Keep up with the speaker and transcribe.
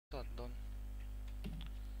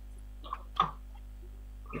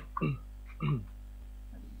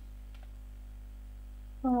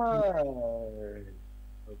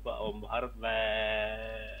Vợ ôm Bharat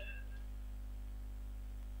về.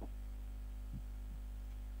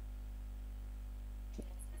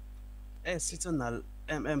 Seasonal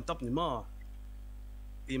top ni mo.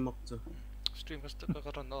 Timok tu. Stream kasi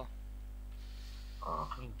kakaroon no.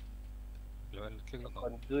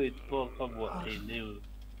 Còn gửi thuốc có buộc thì lưu.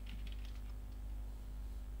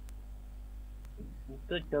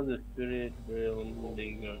 Tất cả the spirit realm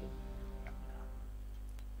linger.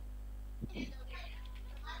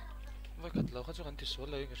 Vậy cắt lâu kasi kanti số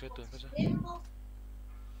lại cái chuyện tuần kasi.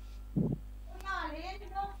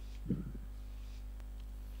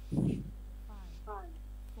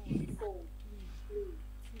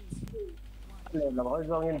 Lên là mỗi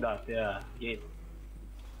dòng nhân đạt thì à, yes.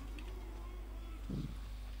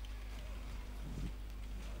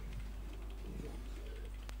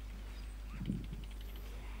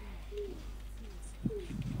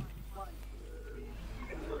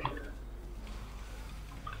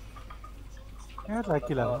 Hết lại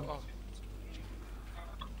kỳ lạ.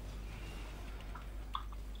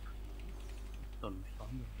 Tuần xóm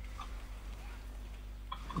rồi.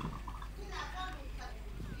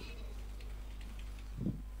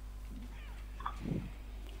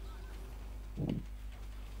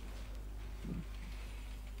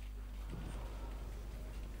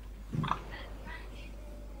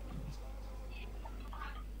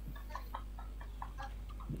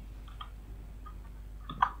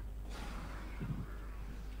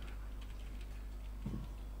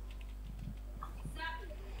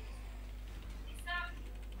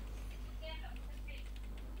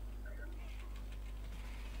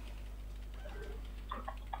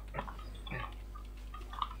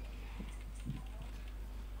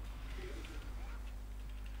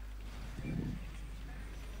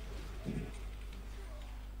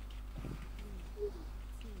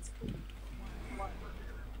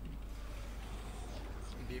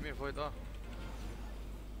 Đi mình vui đó.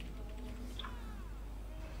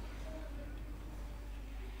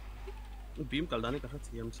 Beam kalau ni kat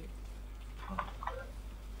siam sih.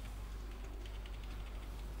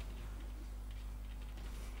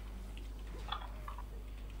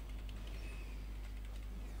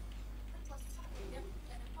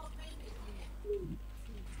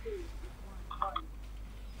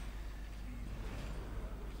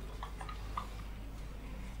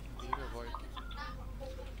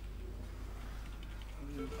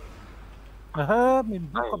 Mình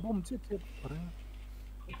buka bom chết.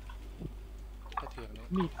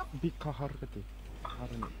 Mi big kahar kati.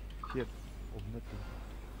 Haran shit. Omnet.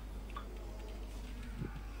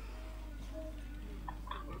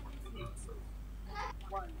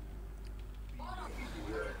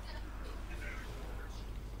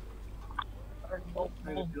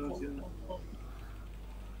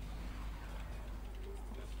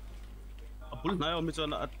 Apul na yo miso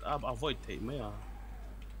na avoid thay mấy à.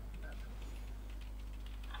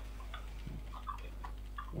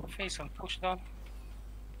 Face and push down.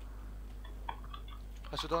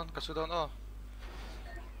 Kasudan oh.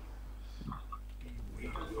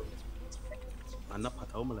 Anak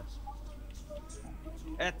patau malah.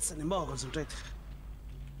 Sani mo concentrate.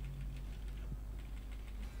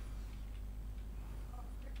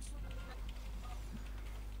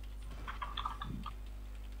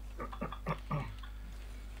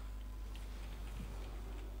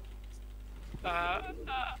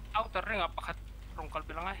 Outer ring apakat rongkal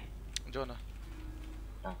bilang ay. John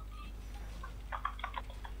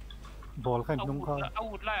Ball kan nung ka.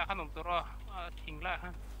 Awud la kan untuk roh ting la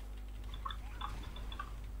kan.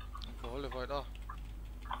 Boleh voi đó.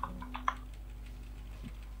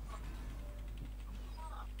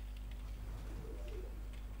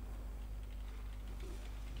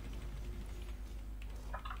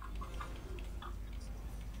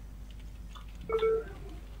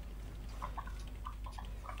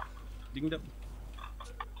 Ding đập.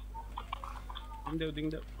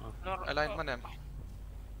 Alignment em.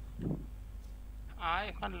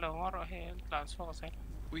 Ai kan lo ngoro he lan so ka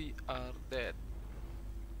We are dead.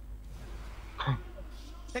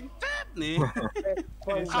 Tep ni.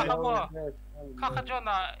 Kaka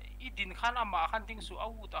Jona idin kan ama kan ting su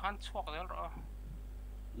awud han chuak del ro.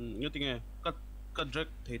 Nhớ tiếng nghe. Cắt drag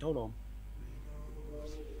thấy thâu lom.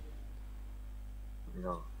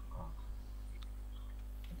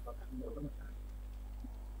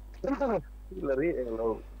 Lari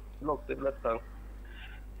lo lock the latang.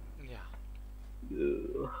 Yeah.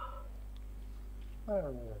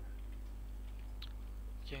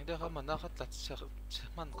 Yang dah kan mana kan tak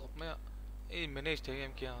man kop me. Manage thế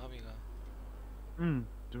em kia kami ka.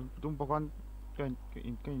 Tung pakan cái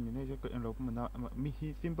này cái anh lộc mà mi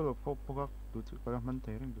hi simple of pokak tu chu cái mình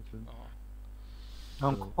thấy rằng tu chu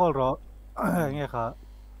không có rồi nghe khá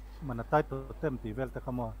mà nó tay tổ tem tỷ vel ta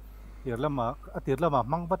kamo tiệt là mà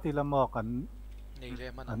mang bắt thì là mà cần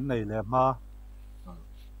này là mà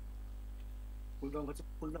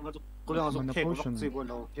꿀당가족 케이블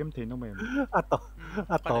럭지고 kiếm thì nó mềm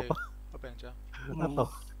tổ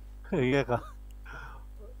nghe cả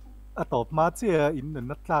tổ mà chỉ in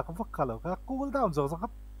nó là có phát là cái cool down rồi sao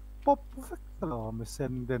pop perfect là mình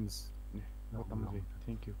sentence nó tâm gì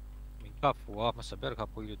thank you mình gặp phù mà sabir gặp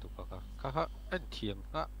bôi được cả anh thiêm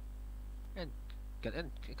anh anh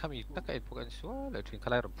kami tất cả anh phụ anh xóa lại chuyện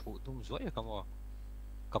khai rồi phụ đúng rồi cái mà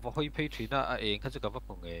gặp vào hơi pay chuyện na anh cái gặp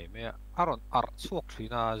vào nghề mẹ aron suộc chuyện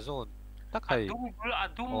na zone tất cả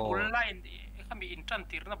đúng line kami intern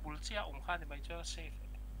tir na bulcia khan thì mày cho safe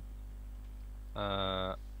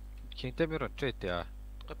khiến tem rồi chết à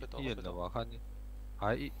yên là vào khan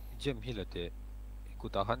ai gem hi là thế cụ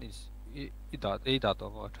ta khan đã đó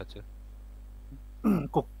mà thật chứ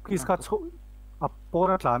cục cái số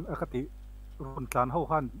pora tlan cái tí run tlan hậu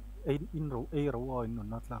khan in ro in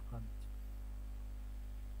nó là khan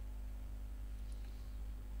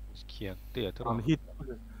khiến tệ thôi còn hit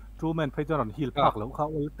true man phải cho nó heal pak lâu khá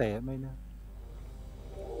ôi tệ mấy nè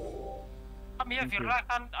kami virlai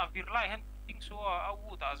kan virlai hen ting so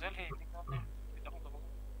au ta zel he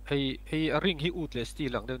hay ring hi ut le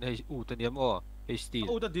steel lang den hay ut anh em ô hay steel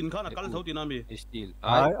ô ta din khan akal thau tin ami steel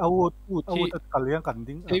ai au kaliang kan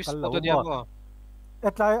ding akal lâu mà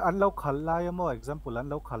at lai an lo khal lai mo example an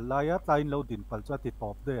lo khal lai a tain lo din pal cha ti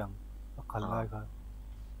top de ang khal lai ka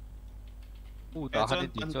ta han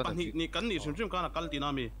din cho ni kan ni sim khan akal tin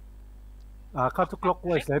ami ka tu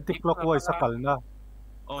clockwise ti clockwise sa kal na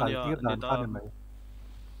kal tir dan kan mai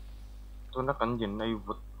tu na kan jin nei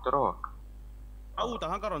vut tro au ta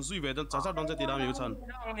han karon zui ve dan cha don cha tin ami chan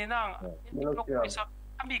ni nang lok isa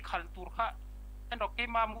kami khal tur kha en rok ke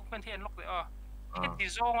ma movement hen lok de a ti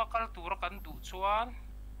zonga kal tur kan du chuan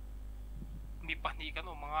mi pani kan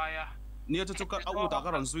o mangaya ni chu ka au ta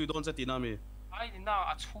karon zui don cha tin ami ai ni na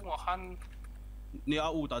a chunga khan ni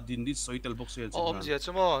au ta din di soitel box sel om zia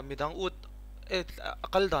chmo mi dang ut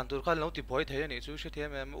akal dan tur khan lo ti boy the ni chu she the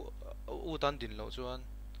mem u tan din lo chuan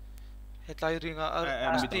hetlai ringa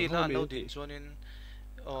steel na lo din chuanin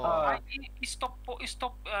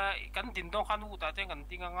stop kan din dong khan u ta te kan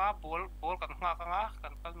tinga nga ball kan nga ka nga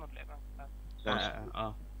kan kal no le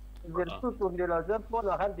Vertu tum de la zat po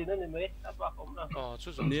la han din ni mai apa kom na chu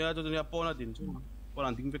ni a tu ni a pona din chu pona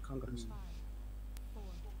ding vek khang kan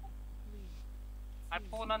ai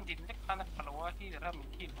po nan din lek khan kalwa hi ram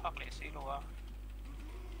ki phak le se lo wa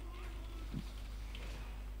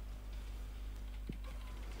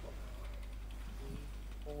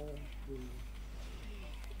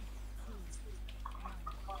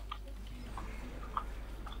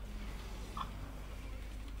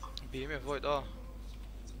bị mẹ vội đó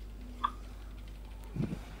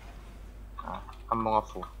ăn mong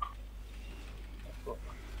phụ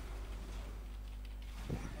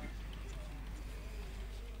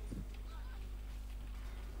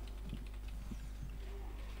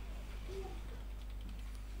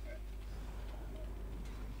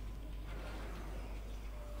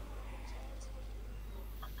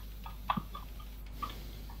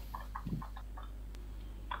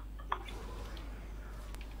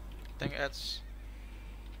Tank ads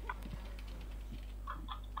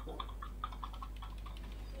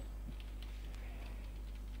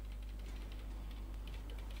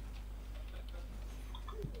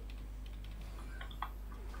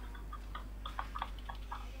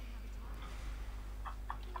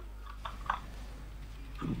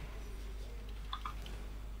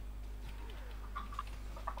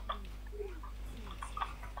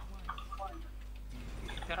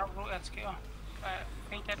there are blue ads ke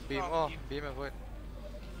painted beam avoid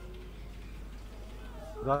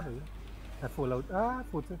rồi phụ lâu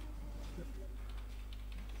phụ chứ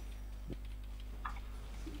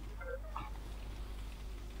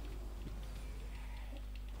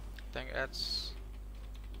tank ads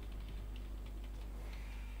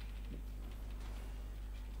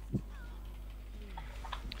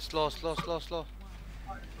slow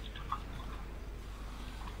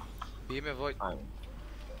beam avoid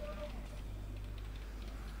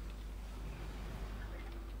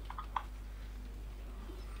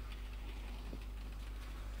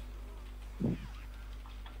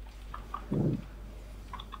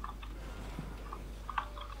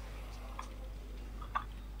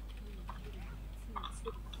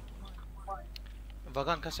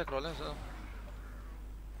Vagan ka sek rolen so.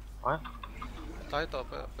 Oi. Tai to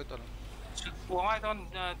pe to. buông ai don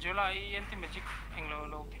July anti magic hang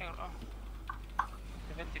low hang đó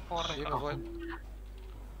 74 Shit, rồi avoid.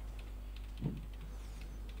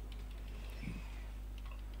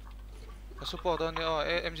 Support on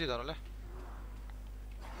the MG đó rồi.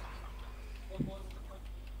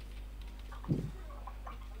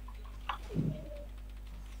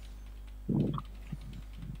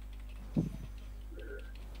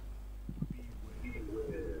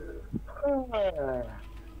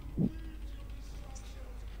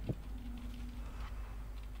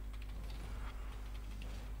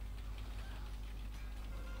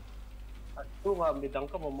 Tu mà bị đóng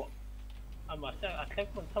cái một mà sẽ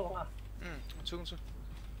attack mình thâu à? Chung.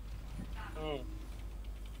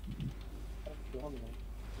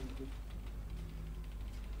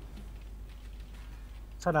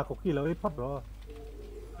 Sana ko kilo ay pop bro.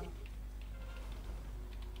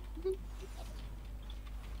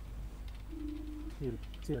 Kill,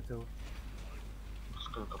 chia châu.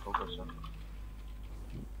 Skill ka focus on.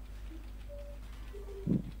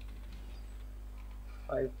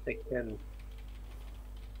 Five seconds.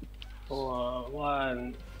 4,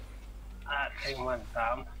 1, thành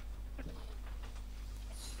 3.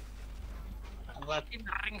 Và in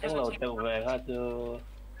ring cái lầu trở về ha chứ.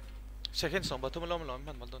 Second song batu malam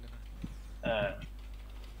man mal don ni.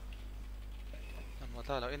 Man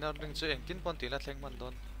ta la in ring chu engkin pon ti la thleng man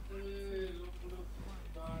don.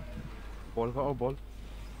 Ball ka ball.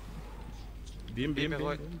 Beam.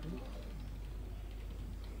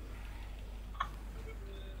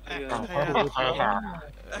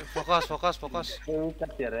 Focus. Không chắc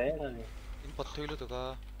gì đấy là In pot thui lu tu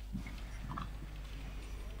ka.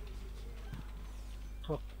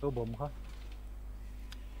 Thuốc tôi bom ha.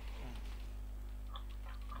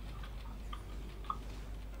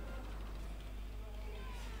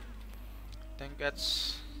 Tank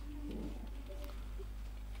gets.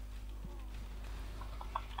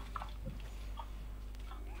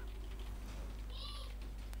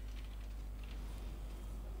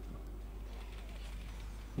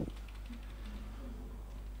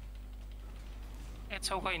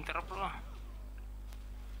 It's okay interrupt rồi.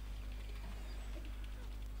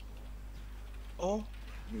 Oh,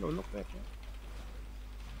 no look back.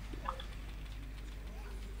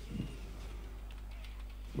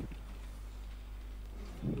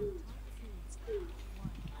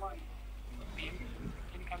 Beam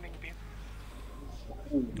incoming beam.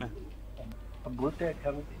 bút đấy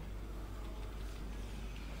không?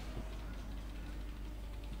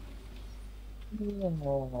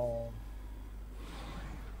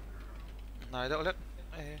 Này đâu lết.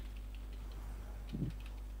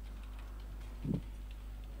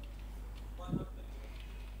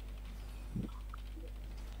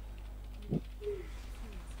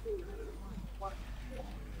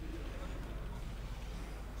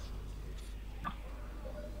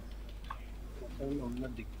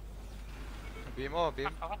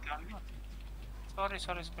 Beam. Kawat landut. Sorry,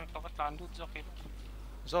 kawat landut okay.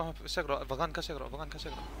 So, segro, vagan ka segro.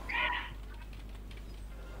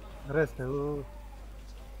 Rest tu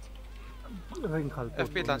ring khal.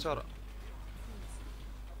 FP tan sor.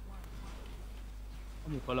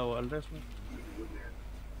 Kalau Alres ni.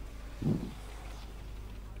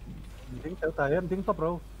 Ding tao tayo, ding top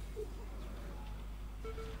bro.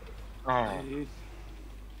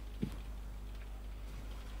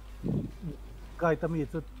 Guy tami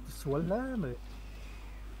itu sual lah me.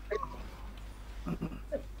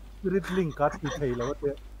 Spirit link card thì thầy lâu thế,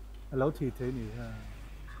 lâu thì thế nhỉ ha.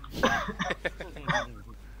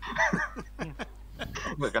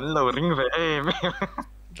 Người gắn lầu ring về em.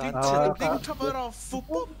 Ding tapar av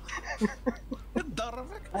fotboll.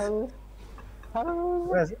 Darvek.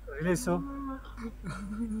 Really so.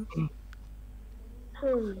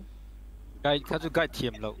 Guy, kazu guy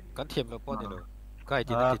thiam lo, kan thiam lo pon ni lo. Guy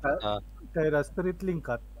di na ti. Cái là spirit link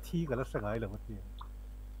card thi cái là sang ai lâu thế.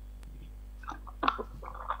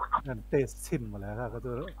 Nên test xin mà lại ha, cái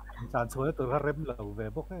tôi chán số tôi ra rem lâu về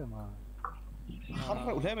bốc ấy mà.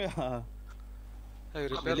 Harap udah me ha. Hey,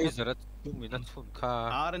 repair Release rat 2 minutes phun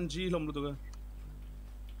kha. RNG lom lu tu ka.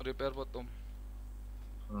 Repair bottom.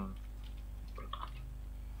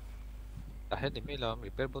 Ta hết ni me la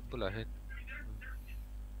repair bot pula hết.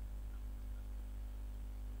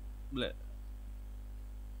 Ble.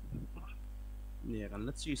 Nè kan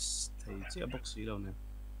let's use thầy chiếc box gì đâu nè.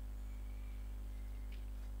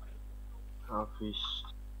 Fish.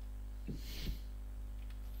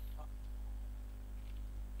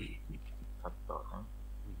 Thật tốt đấy.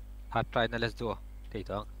 Hard try na let's do. Thì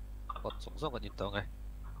tong. Bot song kan intong ai.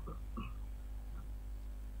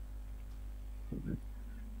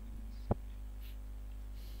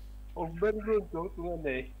 Ông bên luôn chỗ tụi anh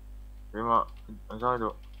này. Prima, sai do.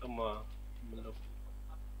 Tama,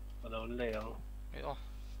 malaw lang. Ay oh.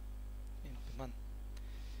 Yun, man.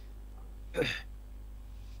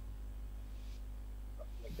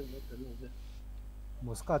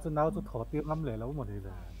 Mosca cho nào cho thọ tiếng lắm lệ lâu một đấy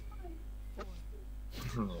là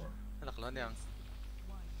Alak lang yang.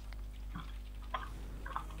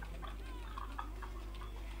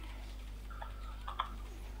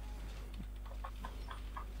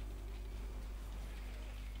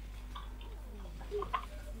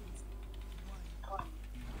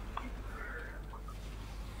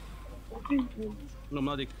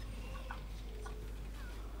 Nomadic.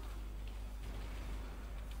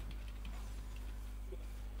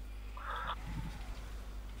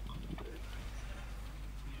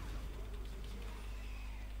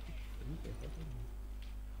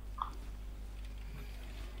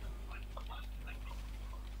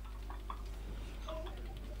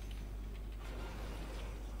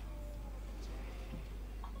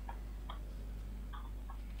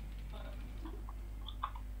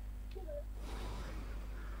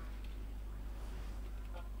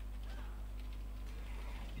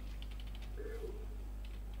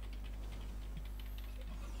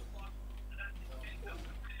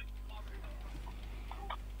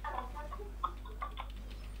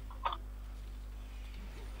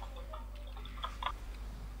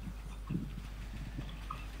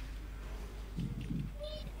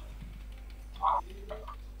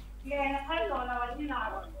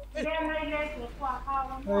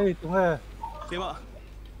 ê chúng ơi Prima.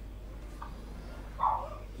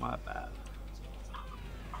 My bad.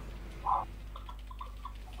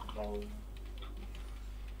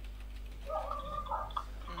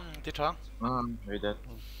 Ti trang. Very dead.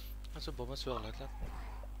 Nó sẽ bấm nó xuống lại lắm.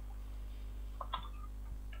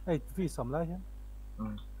 ê vì sắm lại chứ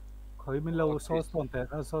khởi mình lâu sauce ton tệ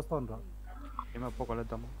sauce ton rồi Prima poco le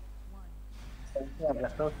damos.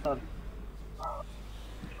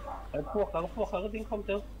 Pua khá có tiếng không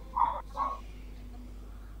chứ?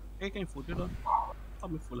 Cái phụ chứ đó.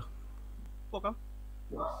 Không bị phụ了. Phụ cắm.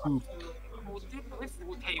 Phụ tiếp với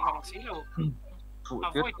phụ thầy hoàng xí rồi. Phụ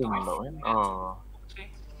tiết cùng lỗi.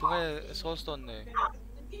 Tung cái sauce ton này.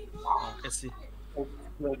 SC.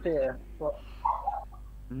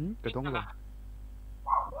 Cái đông rồi.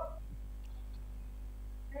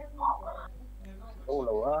 Đâu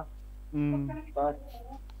lẩu á?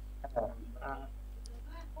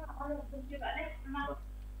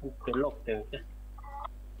 Cái lộc tiền chứ.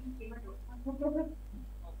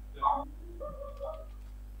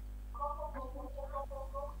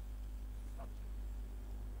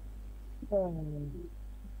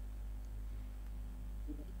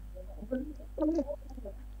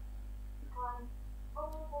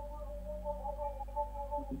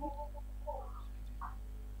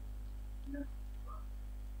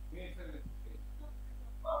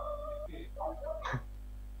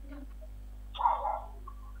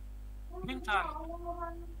 Minh Trần.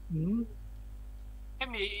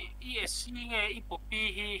 Em bị ESC nghe ipopi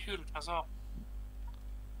hi là sao?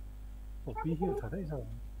 một bí hiệu thật đấy sao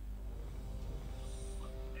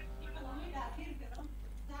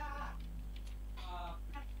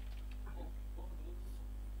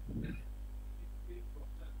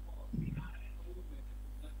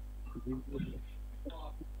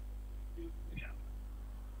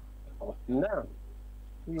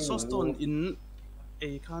Soston in a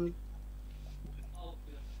can.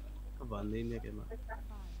 Các bạn nên nghe cái mà.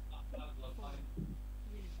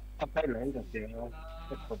 Sắp tay lấy được tiền không?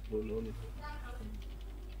 Rất thật vui luôn.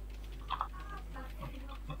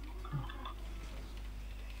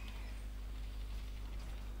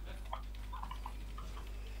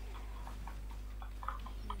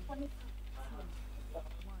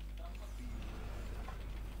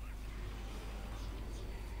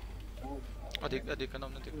 Adik ka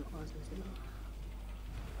naman natin.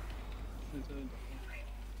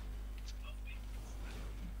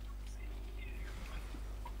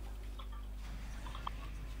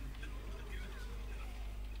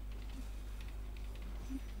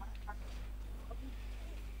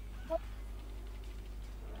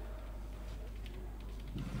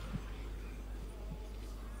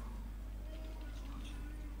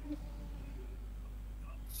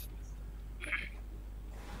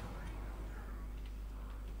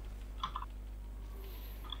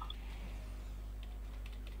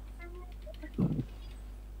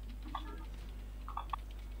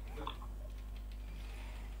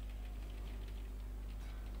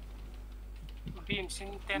 Beams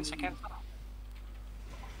in 10 seconds.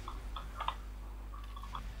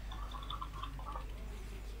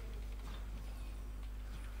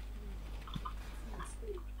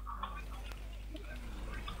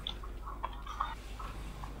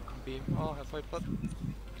 beam. Oh, have I put?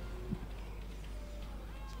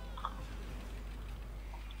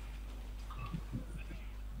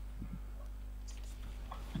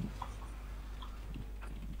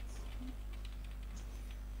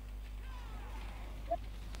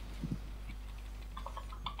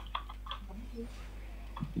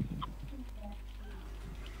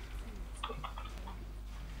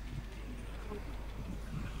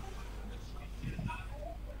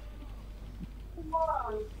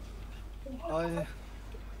 Ôi,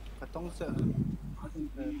 cả tông sợ.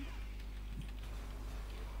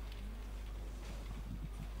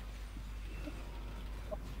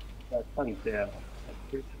 Sanctum.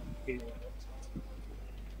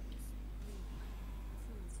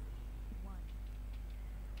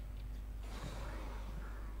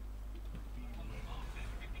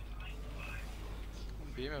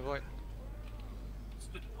 Beam avoid.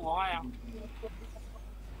 Why?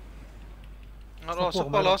 No,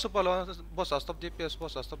 super low. Boss, stop DPS.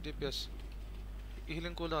 Boss, stop DPS.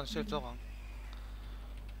 Healing cooldown, safe talk.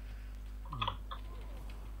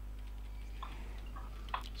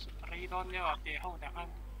 Read on you at the hold that.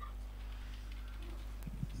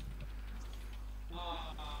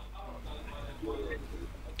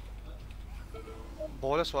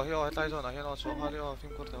 Ball is here. I tie zone. I know. So hard. I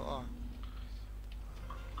think good. Ah.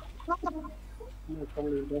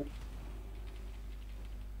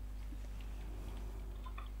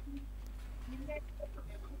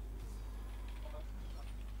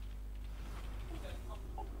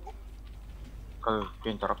 Kalau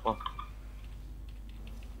pintar apa?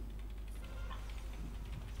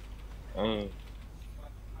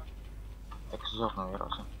 Exhaust na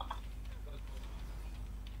rasa.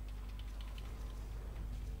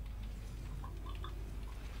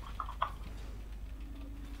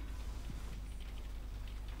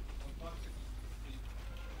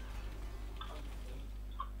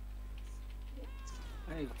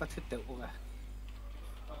 Ai, bắt thiết tiểu à.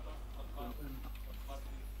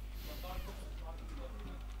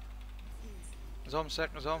 Zom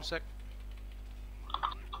sec.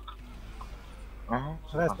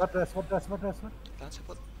 Rest. That's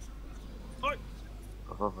it.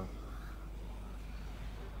 Apa-apa.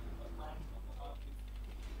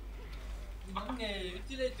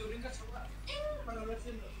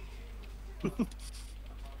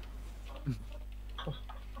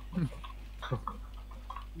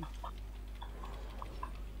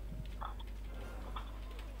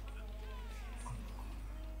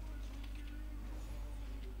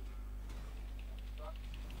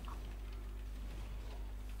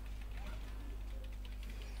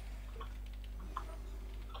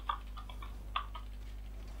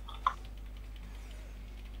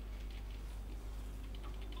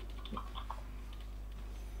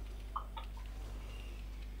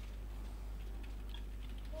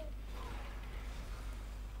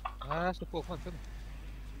 Support man.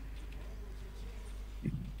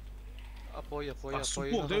 Apoia.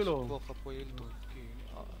 Support dele. Apoia ele tu.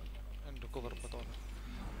 And recover patona.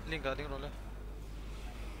 Linga ding role.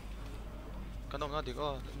 Kanom na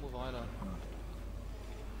digo. Move on la.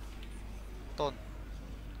 Ton.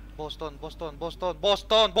 Boston.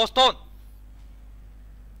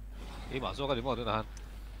 Masuk ka di mo nahan.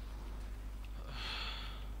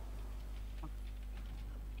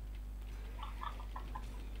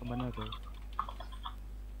 Mana tu?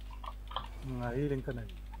 Healing ka na.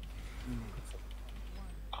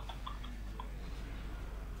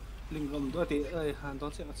 Linh gồm đôi thì ơi, hàng đó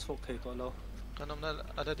sẽ sốc thầy tọa lâu. Kanom na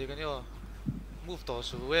ada diga niyo. Move to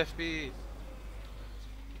su FB.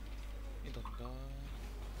 Idonda.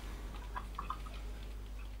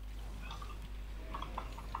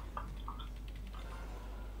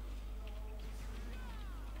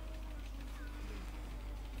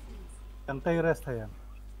 Yang tay rest hay yan.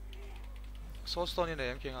 Soulstone yun na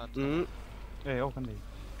yan kaya nga. Okay na.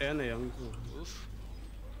 Ayan na yan. Oof.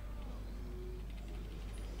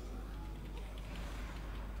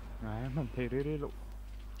 Man, tay low.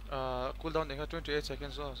 Cooldown nga 28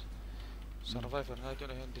 seconds off. Survivor nga ito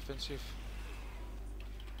na yan, defensive.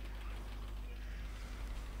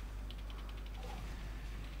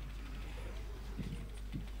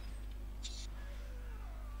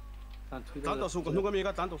 Tán tổ sụn còn không có mi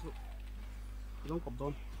cả tán tổ sụn. Giống cọp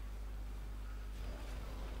đôn.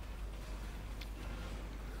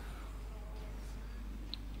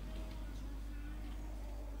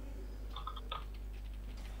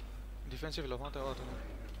 Defensive lo phong tao thôi.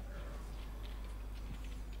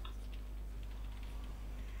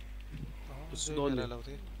 Đôn này lâu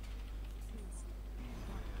thế.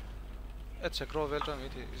 Et check roll vel trong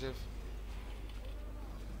thì Jeff.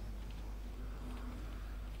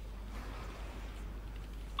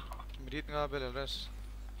 minute nga Belarus.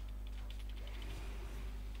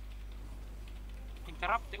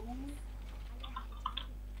 Interrupt u.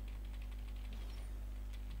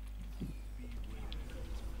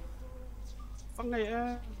 Phăng ngày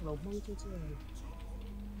lâu mong chứ chứ.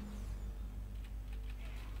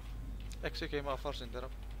 XC came out first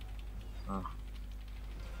interrupt.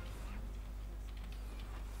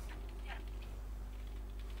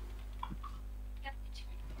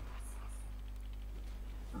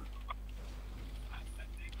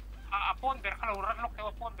 Upon ber kalau rat lok tewa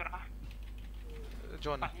upon ber ha.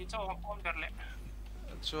 John. Pani cho upon ber le.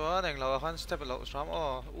 Chuan eng lawa khan step lo sram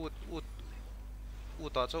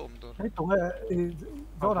ut ta cho tur. Hey tung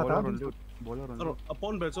do na ta bola ron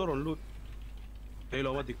Upon bel cho ron loot. Hey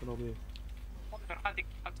lo wa dik lo be. Upon ber ha dik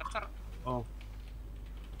char. Oh.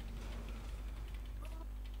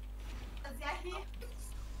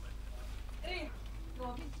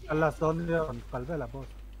 Allah son dia kalbe la boss.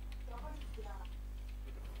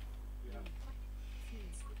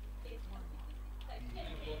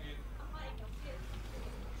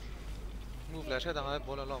 Move flash hai dang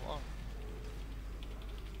bola lom oh.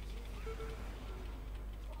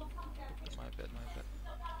 My bad.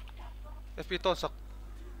 FP to sak.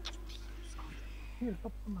 Heal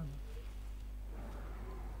top man.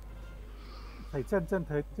 Thầy chân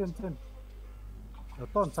thấy chân. Ở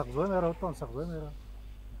ton sặc với mày đâu.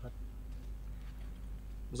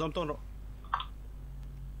 Zom ton ro.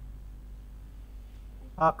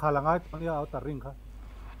 Khalangai ton ya out ring kha.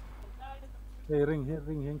 Hey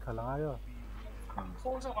ring khalangai yo.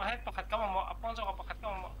 Upon so ka het pakat ka mo. Upon so ka pakat ka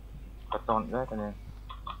mo. Katon đấy cái này.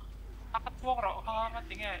 Pakat tuok ro ha ka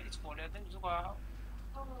tinge it's for le den suka.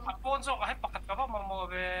 Upon so ka het pakat ka mo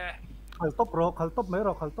be. Khal top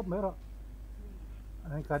mấy rồi.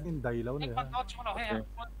 Anh cái in đầy lâu nữa. Nó cho nó hay.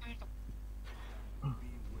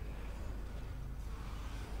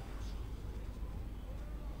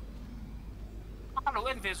 Kalau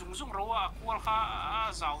en về dùng rồi à, qual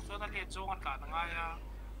kha giàu cho nó liệt cho ngon cả ngay à.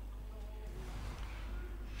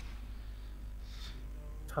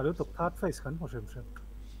 Chả được tục thắt face khẩn một xem.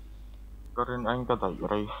 Có nên anh có đẩy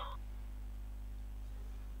rồi.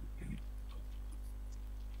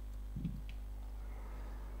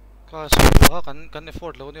 Ka so kan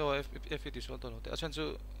effort lo ni o FP ti so to lo. Asan chu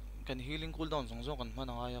kan healing cooldown zong kan man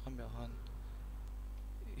nga ya kan be han.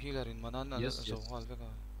 Healerin manan na so hal be ka.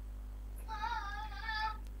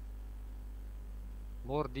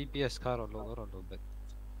 More DPS karo lo bet.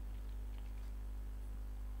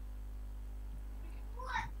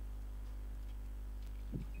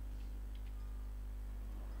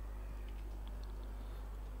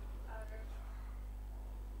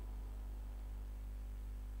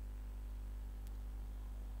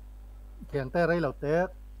 Khiang te rai lo te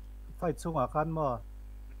fight chung a kan mo.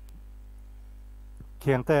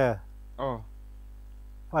 Khiang te.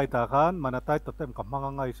 Fight a kan manatai totem kam hanga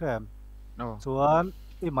ngai sem. Chuan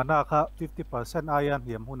I mana kha 50% iron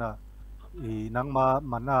hiam huna I nang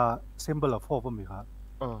mana symbol of hope mi kha.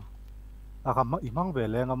 Akam imang ve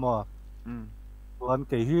lenga mo. Chuan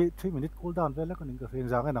ke hi 3 minute cooldown ve la kan ka reng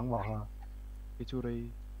jang nang ma ha. Cái chu rai.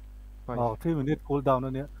 3 minute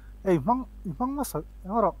cooldown ne. Imang masa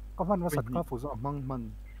ngaro kaman masa ka fu zo mang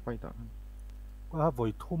man phải ta. Ka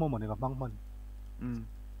voi thu mo mane ka mang man.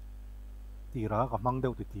 Tira ka mang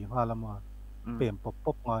deu ti nga la ma. Pem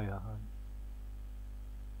pop ngai ha.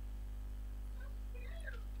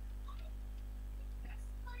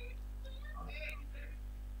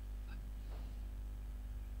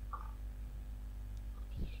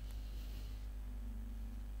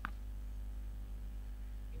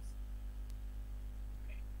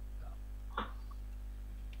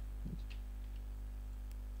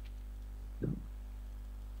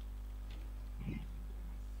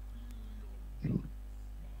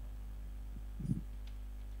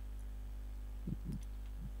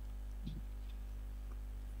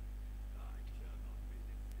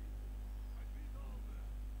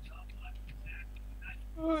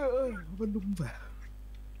 Vẫn đúng vậy.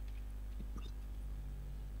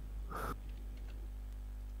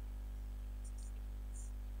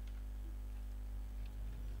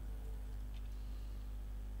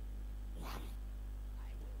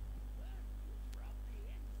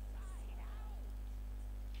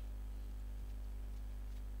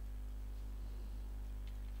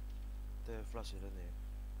 Flash ini nih.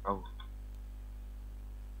 Oh.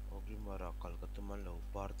 Ogri mara kal keteman lo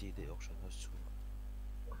party de auction has cuma.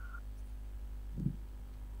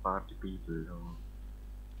 Party people lo.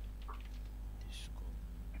 Disco.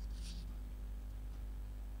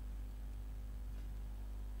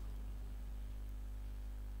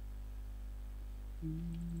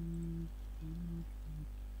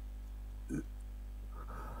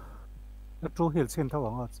 true hill sin thao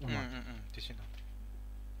ang at tisin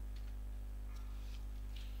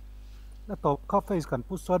na top cafe kan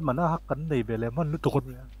pu son mana hak kan nei bele man lu tukon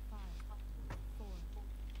ya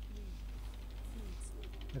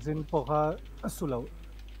sin po ka sulau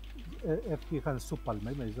FP kan supal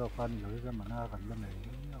mai zo kan lo ga mana kan la nei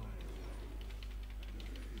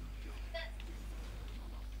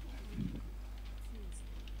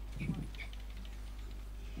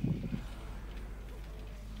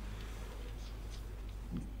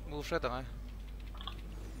move ra tang ai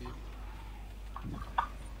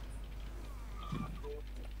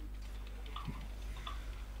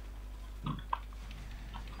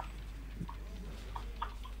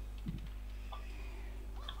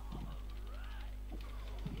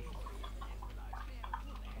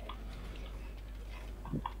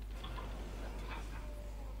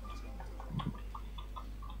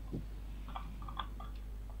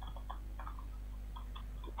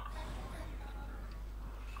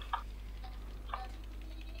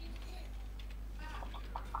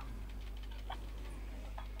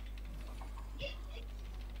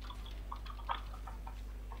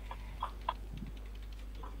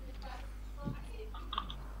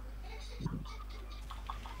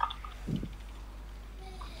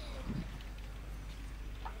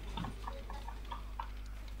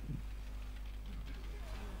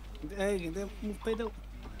Kita move đâu.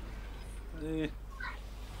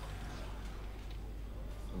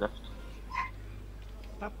 Left.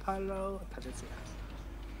 Papalo, 타졌어요.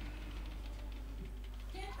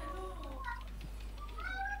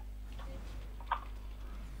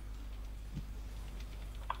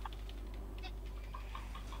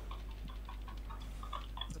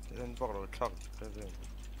 Den bara klart det.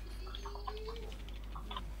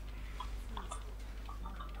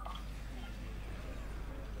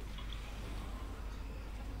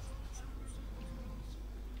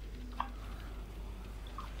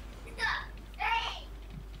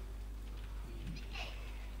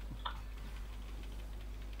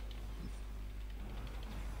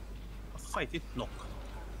 fight it knock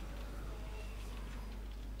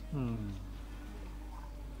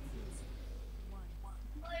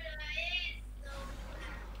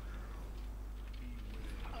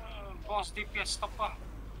boss DPS stop pa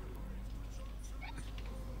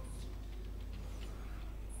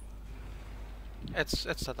it's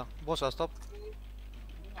satang boss stop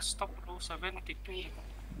low 72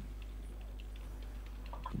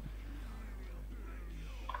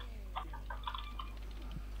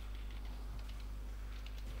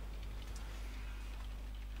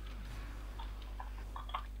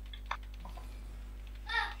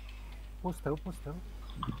 push theo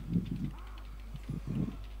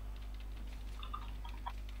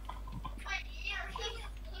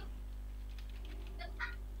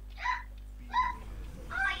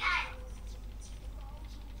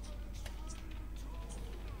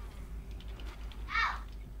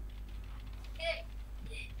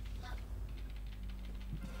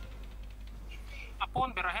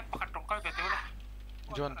apon berahen pakatongkal betul lah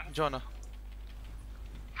John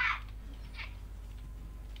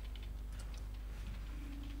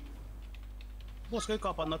boss cái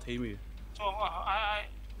kapan na thấy mi so ai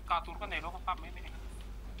katur kan nelo ka me ni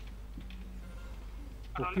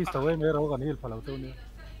Cookies tawai me ro kan hil phalau tu ni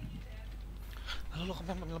lo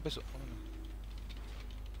kam lang beso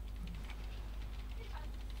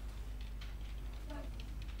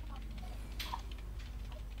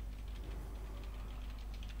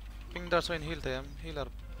ping dar so in heal them healer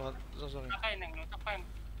pa sorry kai nang lo tapan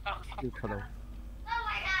hil phalau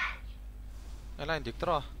line dik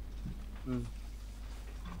tra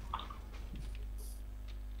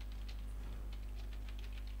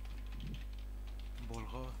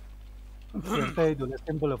Hiện tại đủ là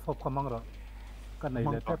symbol of hope kamang ro kan nei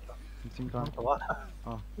le tep sing kan tawa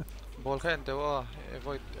ball khen te wa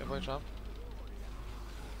avoid trap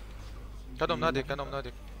kanom na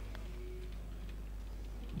dik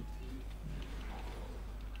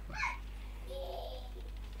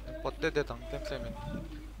potte de tang tem semen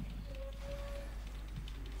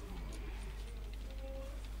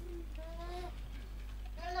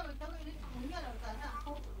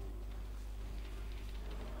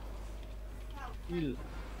il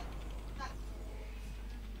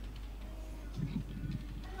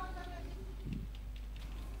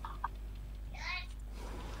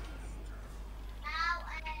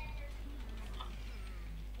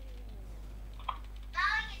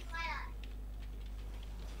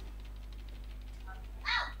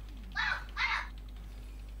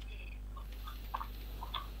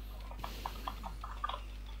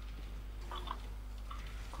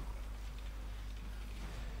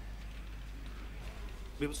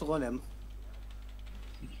Bim số con em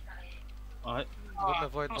Bomb me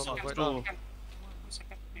void, bomb me void.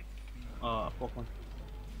 Pokemon.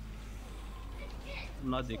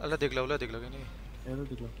 Nadik. لا دقلة يعني. Elo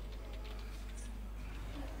diglo.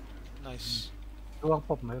 Nice. Ruang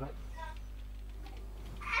pop merah.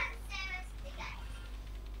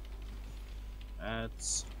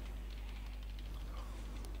 Ads.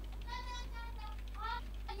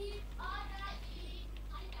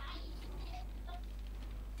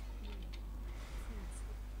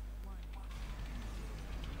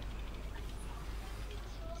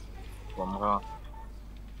 Bom ra.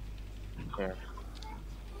 Okay.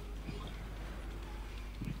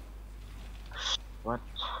 What?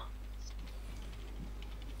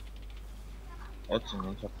 It's an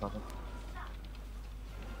inch of puzzle.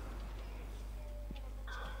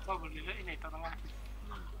 Probably the innate on one.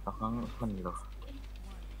 Takang man lo.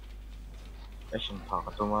 Action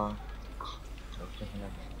park to ma.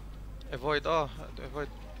 Avoid, avoid.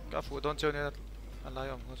 Careful, don't turn it. Allow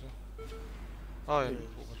him also. Oh, yeah.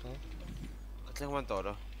 Katling man to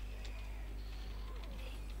đó.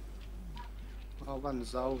 One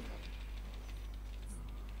zao.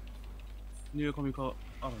 Như không có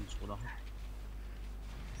orange của đó.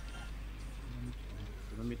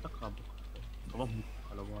 Nó bị tắc hầm. Có bông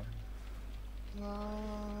kalau buat.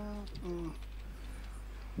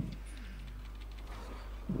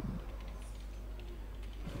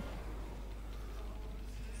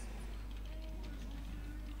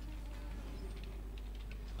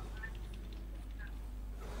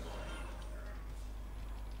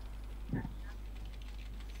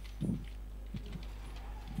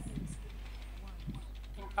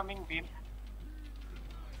 Incoming beam.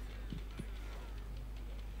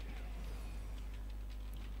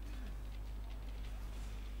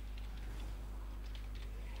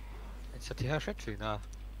 Sa thì hết chuyện à.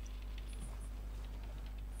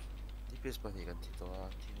 DPS pa ni kan tito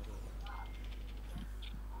tino.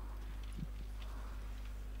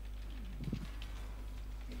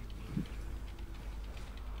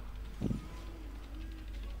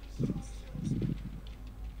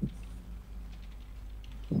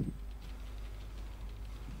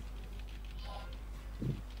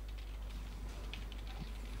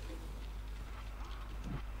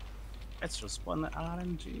 Let's respond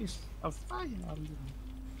RNGs. A fire RNG.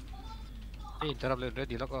 Hey, darab lên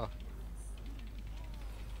ready lắm cơ.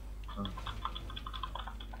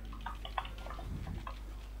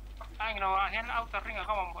 Anh nó hen outer ring ở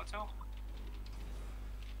không mà bỏ châu.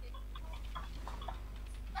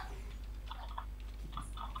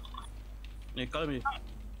 Này coi mi.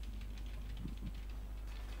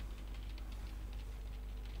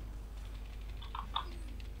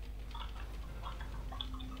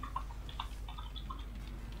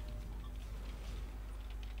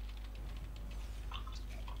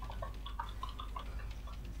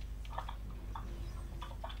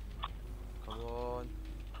 Come on.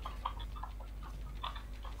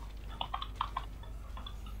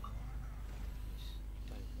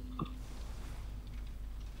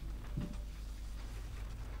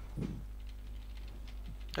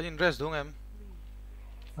 Cái gì rest đúng không em?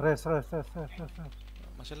 Rest.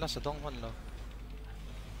 Mà sẽ là sẽ đông hơn rồi.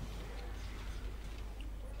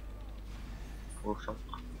 Workshop.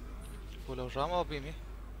 Full of ram ở bên mi.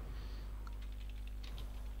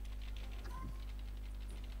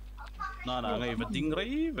 Nó là ngày mà tính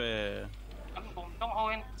rấy về. Anh cũngต้องเอา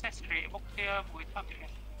เซสเรบกเทียบุยทับเลย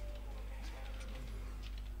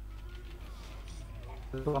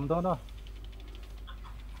Tuam đó nó.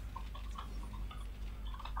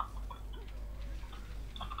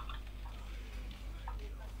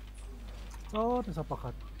 Oh, itu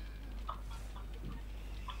sepakat.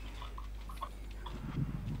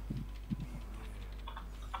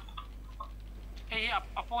 Hey,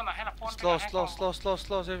 upon ahead upon.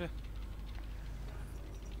 Slow, Xavier.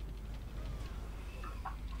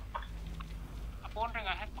 Upon ring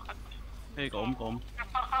ahead pakat. Hey, kom.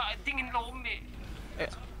 Dingin lom ni.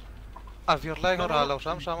 Avior lai ko ralo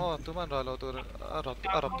sam tu man ralo tu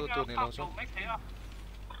arap tu ni lo so.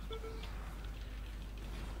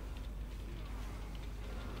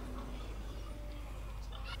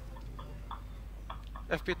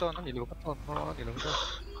 FP ton. Ni lu katon, ni lu katon.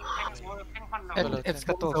 Peng It's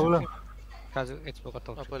katon. Kazu it's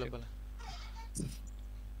katon. Apa lah.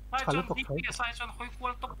 Sai chon DP sai chon hoi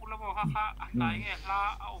kwal tok ula mo kha lai nge la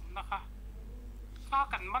om na kha. Kha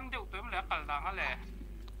kan man deu pem le kal dang a le.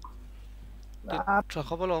 Tra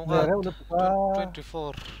kha bolong ka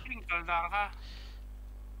 24. Ring kal dang kha.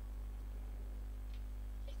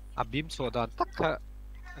 Abim sodan takka.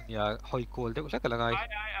 Nya hoi kol deu la kala ngai.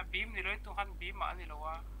 Ai beam ni loi tu han beam ma ni lo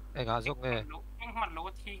wa. Nga zok nge. Ing man lo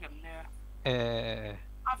thi kan le.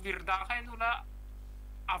 A A vir dang kha nu la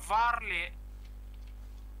avar le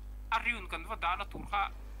ariun kan va dana tur kha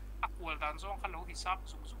akwal dan zong kha lo hisap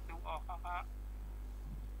zung zung teu a kha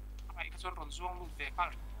ai ka chon ron zong lu ve kha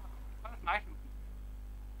nai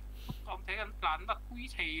kom thế kan plan da kui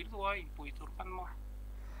thei ruai pui tur kan mo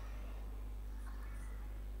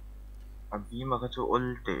Abi maka chu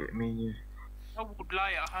olte me no would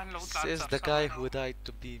lie a han lo tan Says the guy who died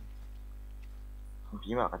to beam. Abi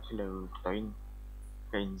maka chile tain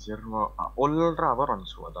kain zirmo ol ra baron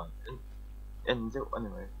suadan enze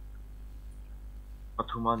anyway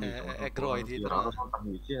Pathuman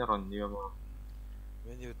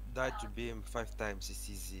When you die to beam 5 times, it's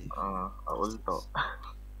easy. Ulto.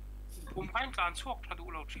 Pain plan chuak thadu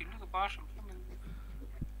lo thin lu ba sham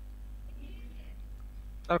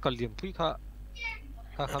Ar kaliam pui kha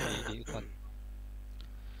mi ni kan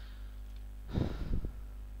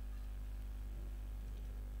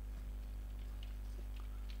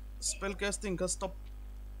spell casting ka stop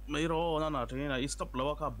mai ro na na thina stop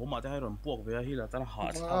lawa kha boma te hai ron puak ve hi la tan ha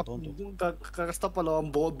cha ton tu ka stop lo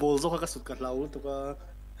bol zo ka sut ka lau to ka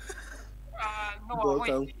no bol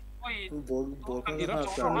ka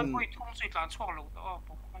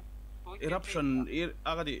eruption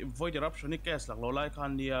agadi void eruption ni case lak lo lai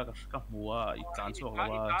khan dia ka muwa I tlan chuak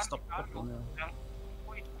lawa stop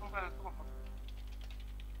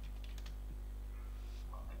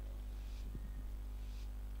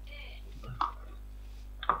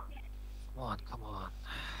Come on.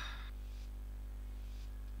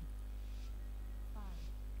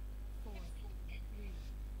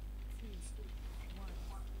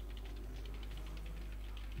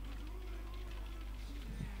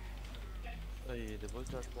 Ay, the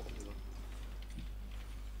voltage po kami ba?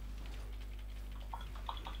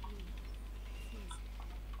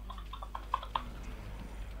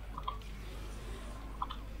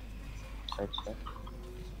 Side.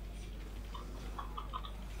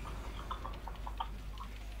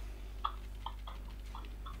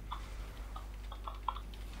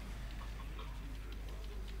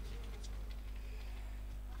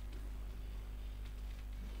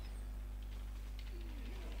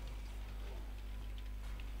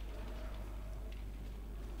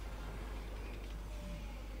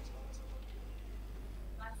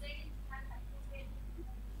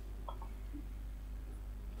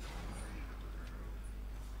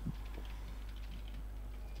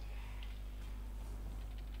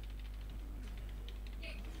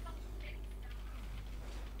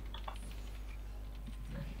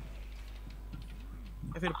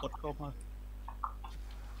 फिर पट को मार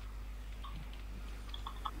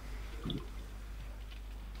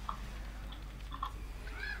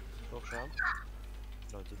Go Sham?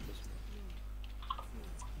 No, did this one.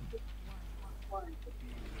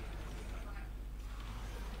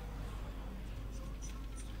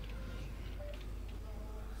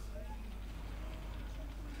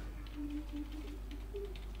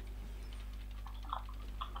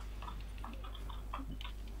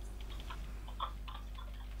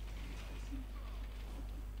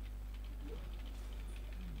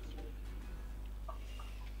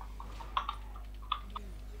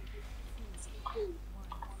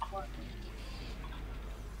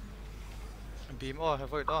 Beam have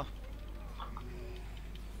void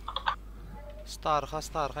Star kha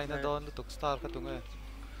ina don lutuk star kha tunga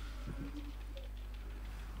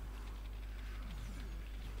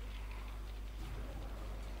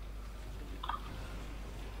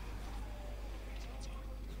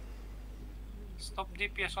stop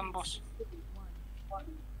DPS on boss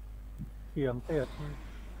Kiang te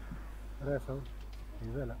reso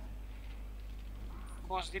ivela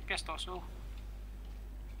boss DPS to so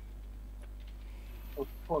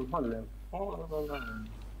Fall balle.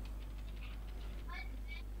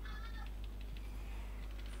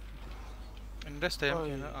 Invest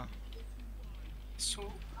time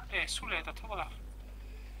su le ta thola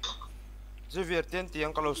Xavier ten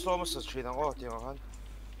tiang kalau slow mas sa nang oh tiang kan.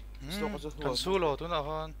 Slow ko sa kan sulo tu na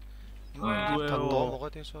kan kan to mo ka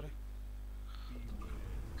tin sorry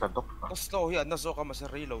Kadok. Slow hi na so ka mas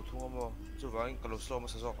reload tunga mo. So bang kalau slow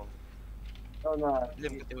mas sa ka.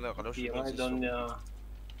 Lim ka tiang kalau Tiang ay don niya.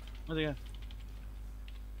 Ano yan?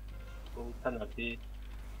 Kung tanati.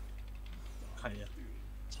 Kaya.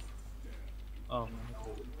 Oh.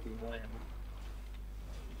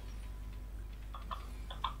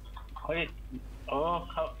 Hoy.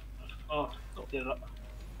 Tira.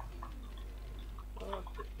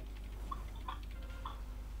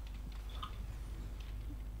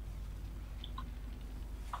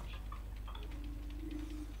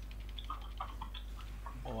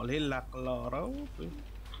 Boleh lak loro.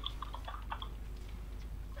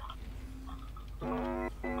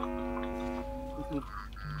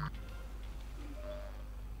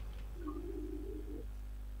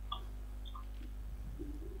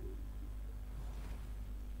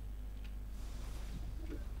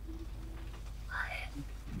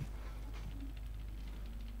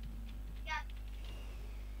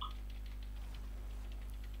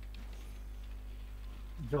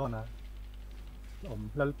 John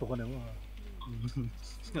lal to kan mo.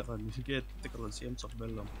 Kan get tekron siem sok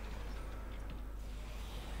belum.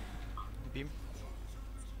 Beam.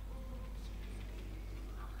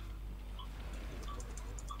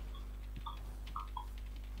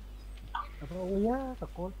 Apa ya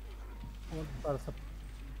takol. Para sa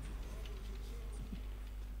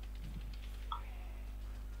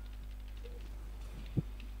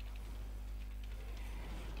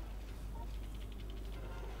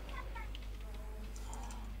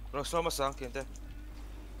Rong slow masang kente.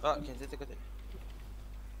 Kente tekate.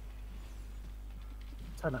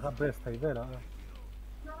 sana ka breast tay vela.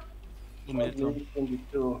 Domination.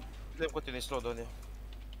 Lem continue slow down ya.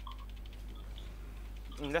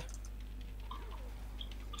 Le.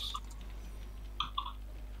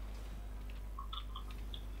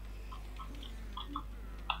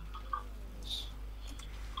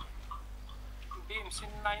 Beams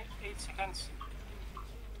in 8 seconds.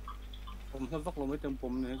ผมถ้าฟักลงไม่เต็มผ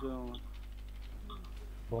มเนี่ยก็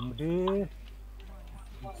Bom di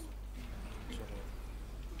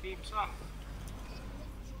Beams lah.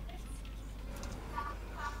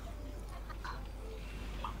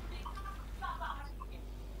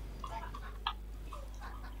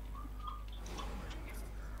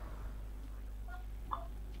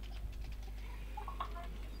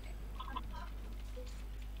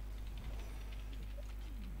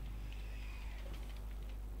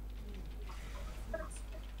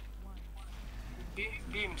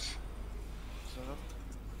 Beams. Sana.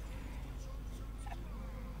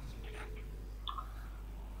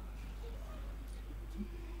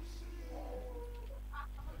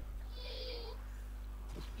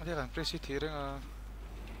 Ada kan presisi ring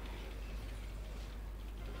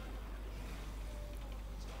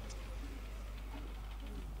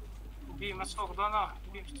Beam masuk dah lah.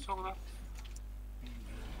 Beam masuk dah.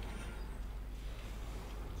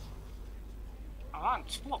 Awan,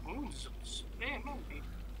 suak nu. Men beam.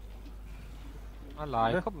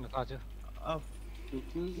 Lại không được chứ.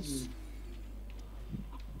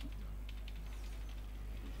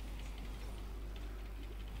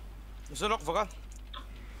 Sunok vakan.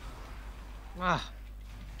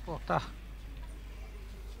 Buộc ta.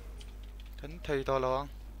 Kan thầy to lo.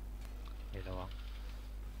 Đây đâu.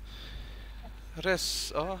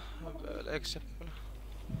 Res accept.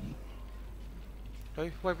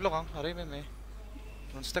 Rồi, wipe block ang. Hari men.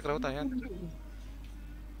 Non stack raw tayo yan.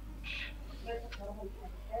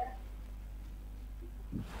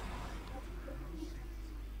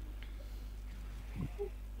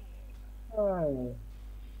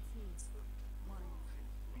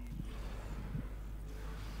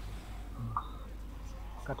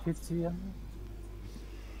 Katitsi yan.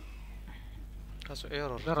 Kaso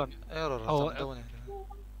error. Error. Daw niya.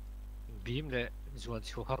 Beam le zuan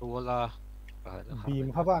siu haruala.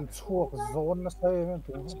 Beam haban chuak zone na sai men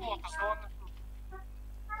tu.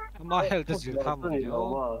 Ma health is kam yo.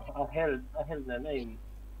 A health na name.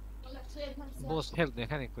 Boss health ne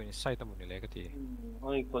kan ko ni site mo ni le kati.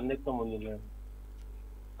 Oi connect mo nila.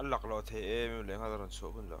 Unlock lo the em le nga ron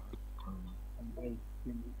so bun lo.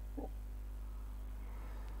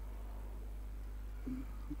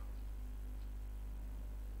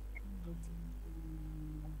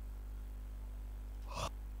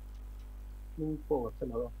 Po sa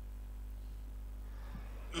lo.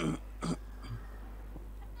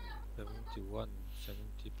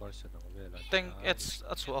 70% ng vela. Teng it's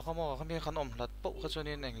at so ako mo kami kan lat po kaso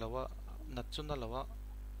ni neng lawa nat chun na lawa.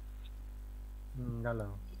 Dalo.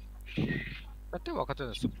 Pati wa ka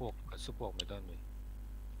tan support me dan mi.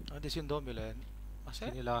 Di sin do milen.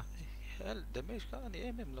 Asa Nila hell damage ka ni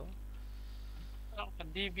MM lo.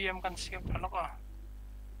 DBM kan siap kalau ka.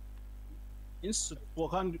 Ins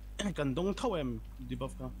bukan kan dong tau em di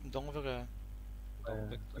buff ka. Dong ka.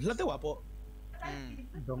 Late wa po.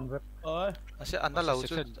 Dong vet. Kasi anda law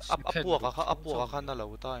chun apua ka na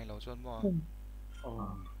law ta law chun mo.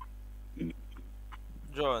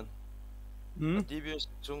 John. DBS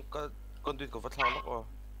chung ka conduit ko vatla lo.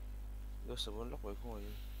 Yo sabon lo ko ko.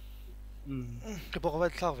 Ke po ka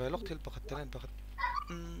vat sa velok til pakat tenen pakat.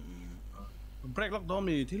 Break lock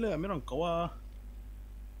domiที่เหลือไม่ต้องกลัว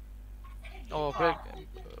Oh break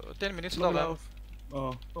 10 minutes lo la.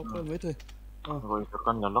 ต้องเพิ่มไว้เถอะ Rồi cho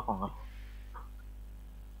con nhỏ lóc không ạ?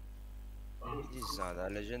 This is a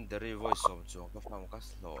legendary voice of John ka fam ka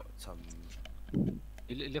slow cham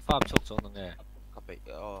ile farm chok nang e. Kapay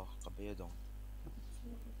dong.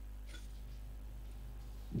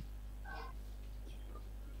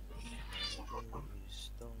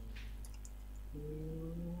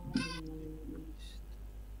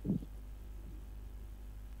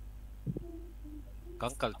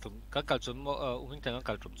 Gangkal chun mo uming teng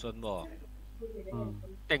gangkal chun chun mo.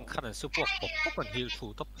 Teng khanan supok pok kan hil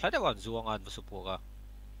thu top sai da wan zuang an supok a.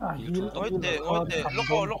 Hil thu top. Ngoite,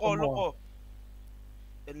 loko.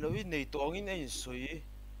 Eloy nei to angin ai soi.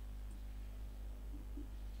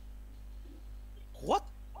 What?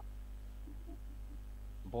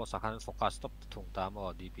 Bo sa khan focus top thung ta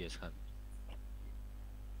mo DPS khan.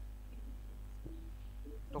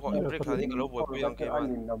 Loko break khan ingalo boy ko yang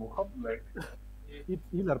keman.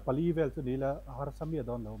 Ilar pali vel chu nila har samia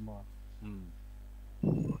don lo mo.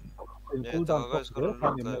 Yeah, guys, karon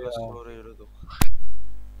lang tayo explore ito.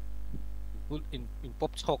 In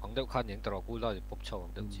pop chok ang deu khan yang tro ku la pop chok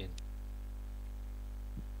ang deu chin.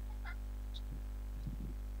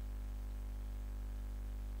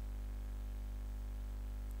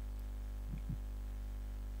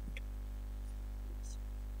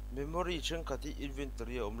 Memory chen kati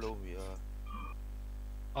inventory omlo mi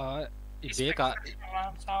Ibeka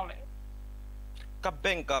ka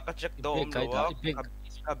bank ka check do omlo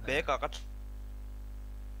ka beka ka.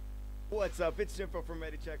 What's up? It's Jimfo from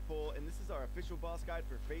Ready Check Pool, and this is our official boss guide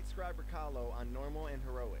for Fate Scriber Kahlo on Normal and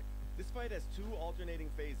Heroic. This fight has two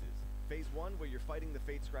alternating phases. Phase 1, where you're fighting the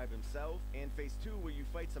Fate Scribe himself, and Phase 2, where you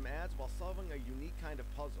fight some ads while solving a unique kind of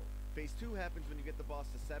puzzle. Phase 2 happens when you get the boss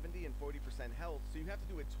to 70 and 40% health, so you have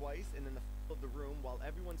to do it twice and in the of the room while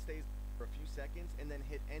everyone stays for a few seconds, and then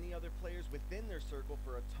hit any other players within their circle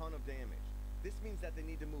for a ton of damage. This means that they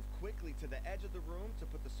need to move quickly to the edge of the room to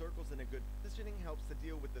put the circles in a good positioning. Helps to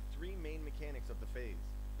deal with the three main mechanics of the phase.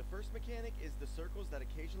 The first mechanic is the circles that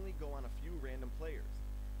occasionally go on a few random players.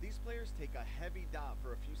 These players take a heavy dot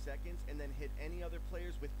for a few seconds and then hit any other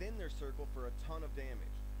players within their circle for a ton of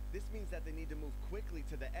damage. This means that they need to move quickly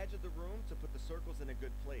to the edge of the room to put the circles in a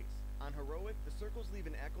good place. On Heroic, the circles leave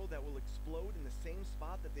an echo that will explode in the same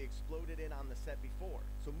spot that they exploded in on the set before,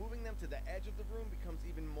 so moving them to the edge of the room becomes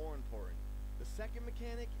even more important. The second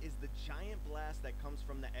mechanic is the giant blast that comes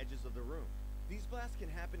from the edges of the room. These blasts can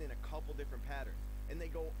happen in a couple different patterns, and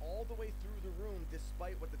they go all the way through the room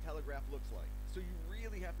despite what the telegraph looks like. So you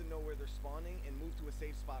really have to know where they're spawning and move to a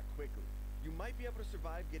safe spot quickly. You might be able to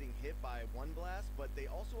survive getting hit by one blast, but they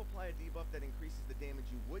also apply a debuff that increases the damage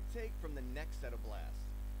you would take from the next set of blasts.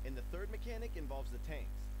 And the third mechanic involves the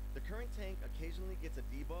tanks. The current tank occasionally gets a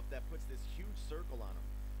debuff that puts this huge circle on them.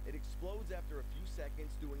 It explodes after a few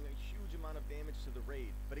seconds, doing a huge amount of damage to the raid,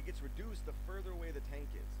 but it gets reduced the further away the tank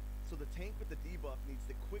is. So the tank with the debuff needs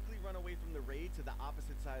to quickly run away from the raid to the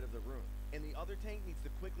opposite side of the room, and the other tank needs to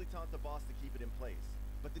quickly taunt the boss to keep it in place.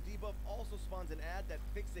 But the debuff also spawns an ad that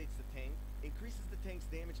fixates the tank, increases the tank's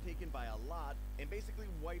damage taken by a lot, and basically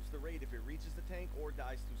wipes the raid if it reaches the tank or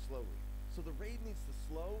dies too slowly. So the raid needs to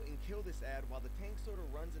slow and kill this ad while the tank sort of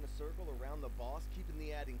runs in a circle around the boss, keeping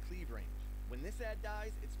the ad in cleave range. When this ad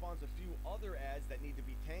dies, it spawns a few other ads that need to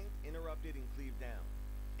be tanked, interrupted, and cleaved down.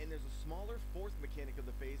 And there's a smaller fourth mechanic of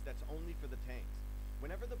the phase that's only for the tanks.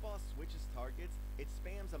 Whenever the boss switches targets, it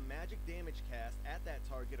spams a magic damage cast at that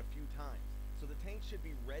target a few times, so the tank should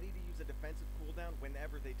be ready to use a defensive cooldown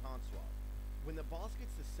whenever they taunt swap. When the boss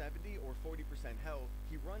gets to 70 or 40% health,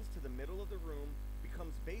 he runs to the middle of the room,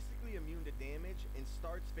 becomes basically immune to damage, and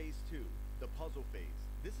starts phase 2, the puzzle phase.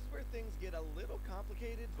 This is where things get a little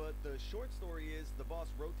complicated, but the short story is the boss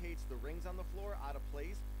rotates the rings on the floor out of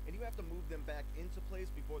place, and you have to move them back into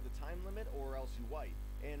place before the time limit or else you wipe.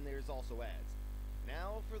 And there's also ads.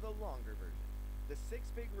 Now for the longer version. The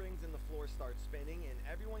 6 big rings in the floor start spinning, and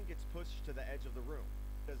everyone gets pushed to the edge of the room.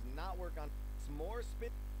 Does not work on more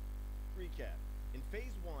spin. Recap. In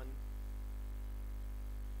phase 1,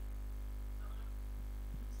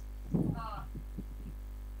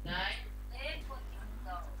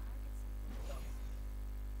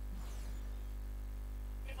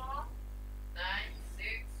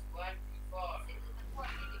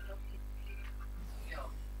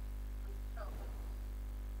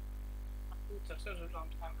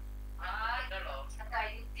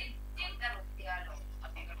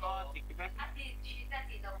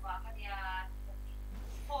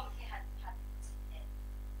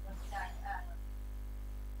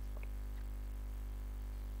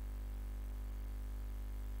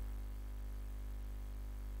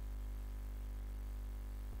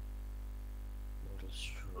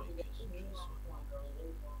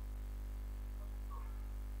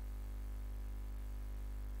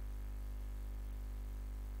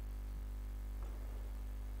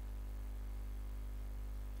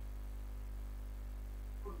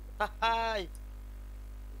 Hi.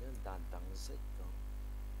 Yan dantang set ko.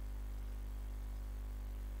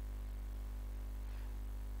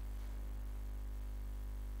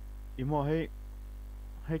 Imo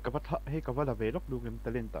ให้กับว่าให้กับว่าเราเวลอกดูเกมตะ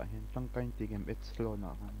เล่นต่อเห็นตั้งใกล้ตีเกมเอสโลน่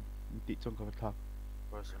ะติจงกับว่าทัก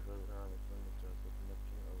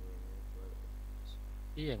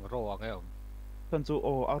อีเองรอไงอ่ะ ท่านจูโอ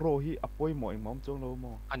อารฮีอป่วยหมอเองมอมจงโลม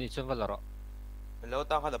อ อันนี้ฉันว่าละ แล้ว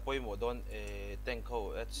ตั้งขันป่วยหมดโดนเต็งเขา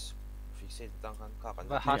ฟิกเซตตั้งขันข้ากัน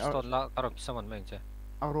ว่าฮัสตอนละการันสมันไม่ใช่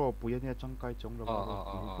อารปุยเนี่ยจังไกจงโลมอ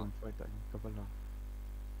โดนไฟแต่กับว่าเรา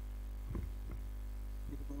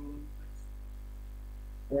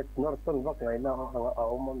นอร์ตันว่าไงนะเอา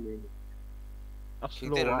มันมี คิด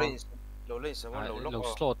แต่เราเล่นสมองเรา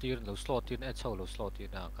สโลตีนเราสโลตีนเช่าเราสโลตีน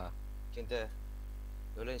นะครับคิดแต่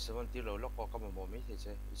เราเล่นสมองที่เราล็อกก็มันบ่มีที่จ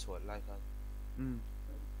ะอีส่วนไล่กัน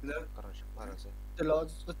การันการันเสแต่เรา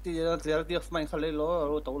ตีเราเสียที่ไม่เขาเลยเรา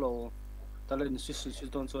ตัวเราแต่เราอินสิ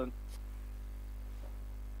ตอนส่วน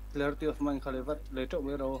เรื่องที่ไม่เขาเลยว่าเลยจบเล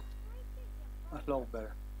ยเราลองไป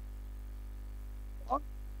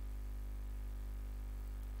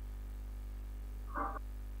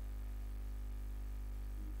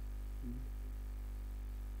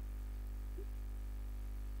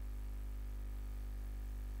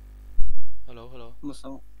ฮัลโหลฮัลโหลมาส่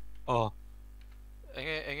งอ๋อเ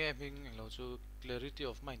อ็งพิงเราจู clarity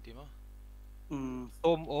of mind ทีมั้ง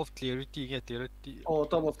Tom of clarity ไง clarity โอ้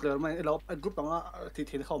Tom of clarity ไม่เราไอ้กรุ๊ปต่างอ่ะที่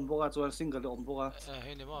เขาบอกว่าส่วน single อมบอกว่าเ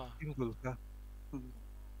ฮ้ยนี่มั้ง single ครับ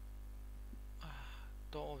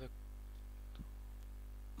Tom of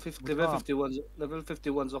level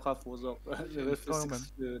 51 so half was up level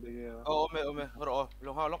 56โอ้ไม่รอล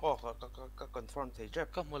งห้าล็อกก็confirm ที่เจ็บ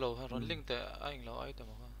ก็มาเราฮะลิงแต่ไอ้เราไอ้แต่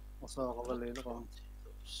มั้งมาส่งเขาเลยแล้วก็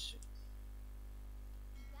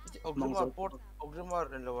อบรมมาปอดอบรมมา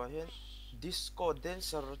เรื่องอะไรเห็น disco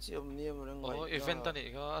dancer ที่อมเนี่ยมันโอ้ event ตอนนี้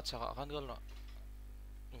ก็อาจจะกันกันเนาะ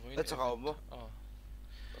อาจจะเขาบ่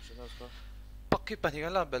ปักกี้ปันที่กั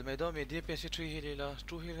นละเบลไม่ได้มีดีเพย์3 ฮิลละ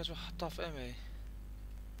2 ฮิลก็จะทัฟเอ็ม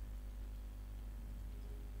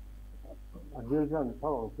อันนี้ฉันพ่อ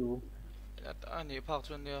คืออันนี้ภาค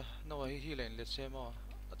ส่วนเนี่ยน้อยฮิลเลยเลสเซมา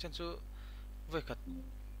ฉันสู้เวกัด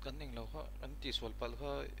กันเองเราก็อันที่ส่วนปัลก็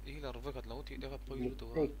ฮิลเราเวกัดเราที่เด็กก็ไปรู้ตั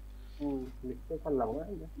วมิกเซกันหลังนะ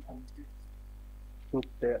สุด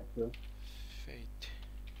เตะเฟท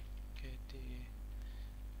เคที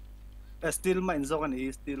still mine ซอกอันนี้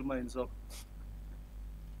still mine ซอก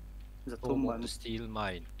จะทุ่มมัน steel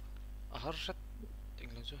mine ฮาร์ชัดเอง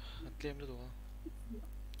เราจะอันเตรียมรู้ตัว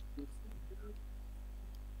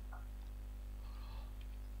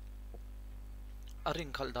อาริง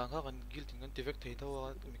ขัลดังกันกิลติงกันทีเวกที่ตัว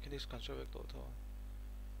มิคานิสกันช่วยเวกตัว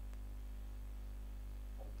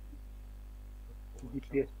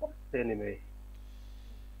GPS anyway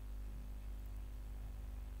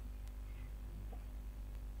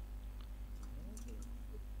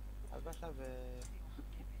apa sabe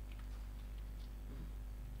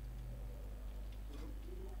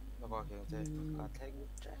nó có kiểu thế có thanh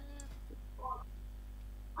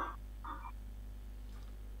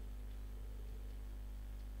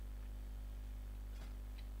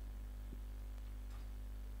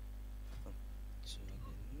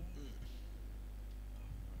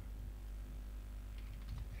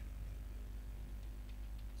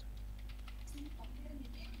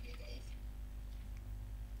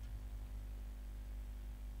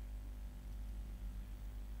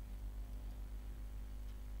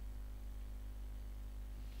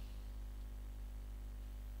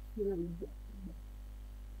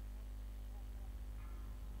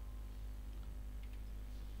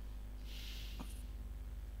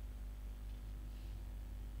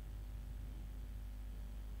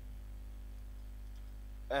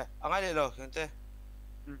ang ai lo kente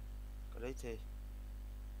cái đấy thì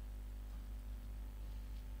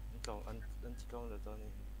anh chỉ công được tôi này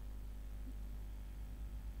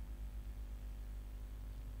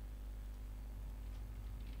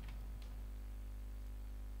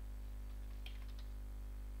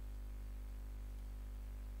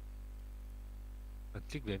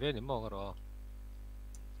click về bên để mò rồi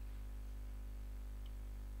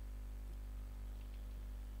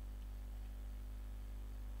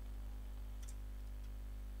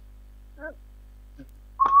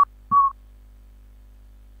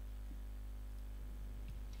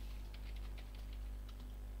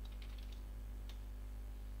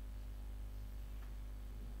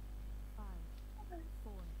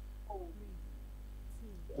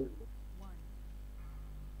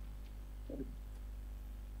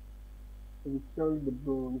Install the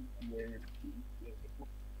bones where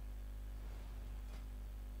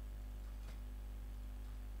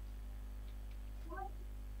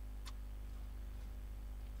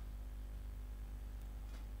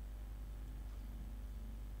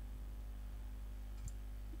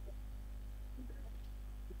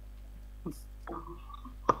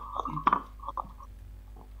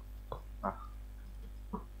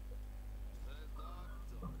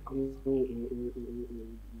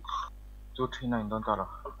Two three nine don't tell.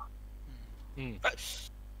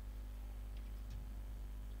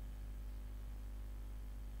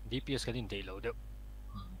 DPS ka din day low daw.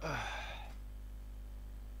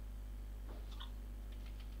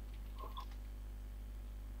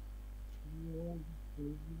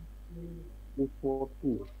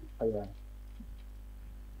 $240 kaya.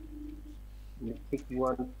 Mythic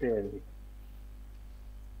 110.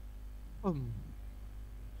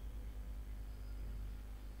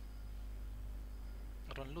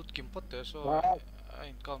 Ron loot kim pot te so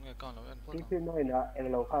ai count nge count lo en pot. Cái nơi nè,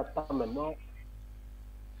 em lâu khá tâm mình nó.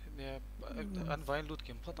 Ne an vain loot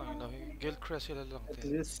kim pot ang lo gel crash le lang te.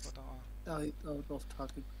 This out of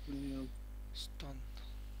target. Stun.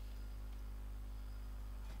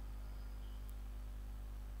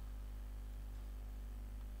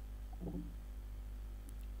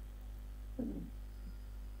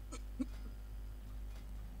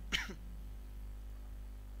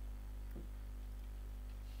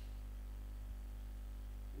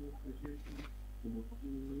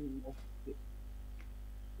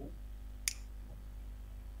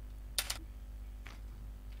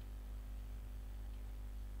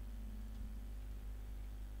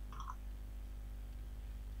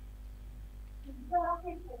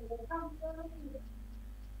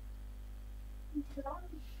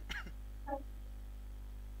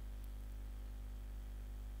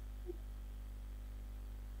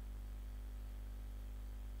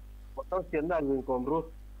 Một tao chiến là người còn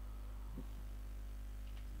rút.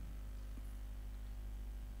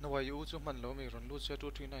 No why you chu man lo mi ron loot se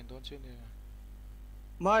 239 don che ne.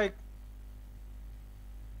 Mike,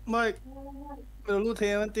 meu loot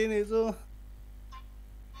thêm anh tin này chứ.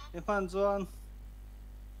 Em phản doan.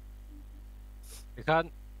 Ikan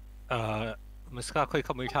mas ka khoi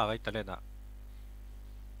khamui tha kai talen a.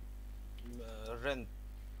 Rent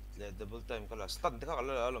le double time kala stun te ka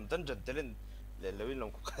la alom tan jan telen le lewin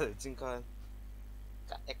long ka jing ka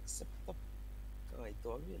accept ka ngai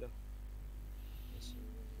to mi lo.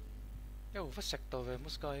 Yo va sector ve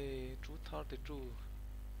muskai 232.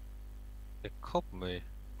 Để khóc mày.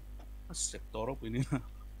 Sector up ini.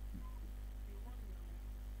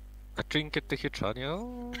 Ka trinket te hit ra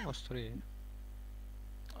nyo, Australia.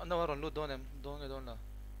 Ano ron loot don em, don nge don la.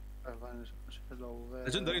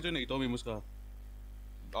 Legendary tu ni to mi muska.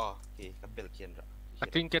 Okay, ka bel kian ra. Ka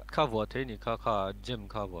trinket ka vo the ni ka gem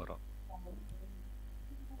ka vo ra.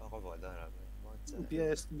 Ka vo dan ra.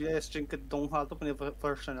 BS trinket dong hal to pani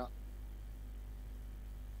version a.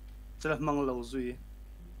 Sila mang low zui.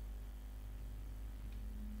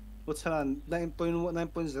 What's han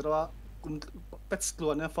 9.0 kum pets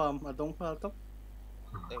kluan na farm adong hal to.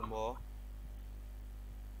 Eng mo.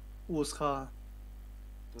 Us kha.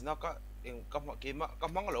 Tu na ka eng ka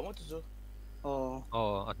mang lo mo tu.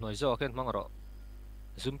 At noi zo ken mang ro.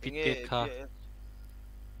 Zoom pit pit ka.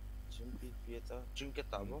 Zoom pit pit ta, trinket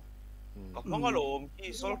ta mo. Ka mang lo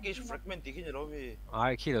ki soul cage fragment ti kin lo mi.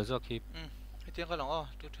 Ai khi lo zo ki. Hitian ka lang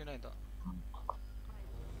 239 ta.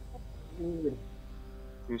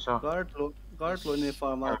 Guard lo ni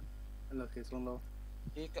farm out. Ano case long lo.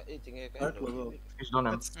 Ka tinge ka. Guard lo. Fish don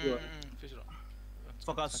em. Fish lo.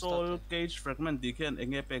 Paka soul cage fragment di ken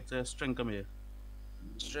enge pek che strength kami.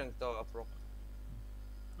 Strength to approx.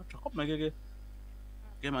 Cakap mai ke.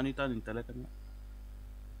 Game anita ning tele kan.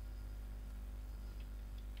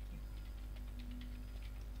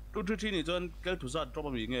 Tu ni jon kel tu za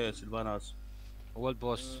drop mi nge Sylvanas. World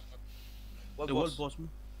boss. The world boss mo.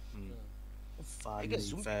 Fine.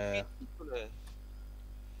 Fair.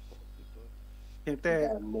 Hindi.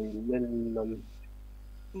 Lên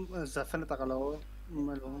Zafan ta kalaw.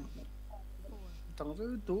 Malo. Tang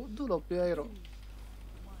du lo piero.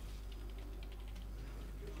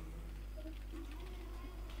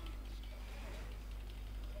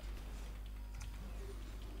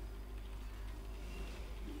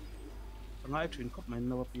 Ngai train kop man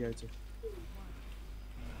no pi ai che.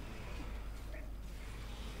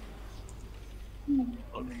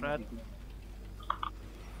 Alfred.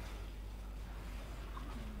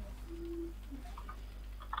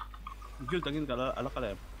 Gil tangin kala ala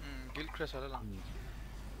kala. Gil crash ala lang.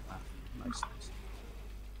 Nice.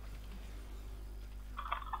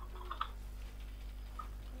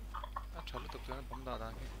 Chalo tok jana bom da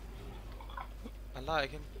da. Ala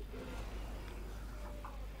ekin.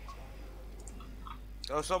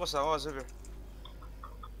 Só passar, ó, Xavier.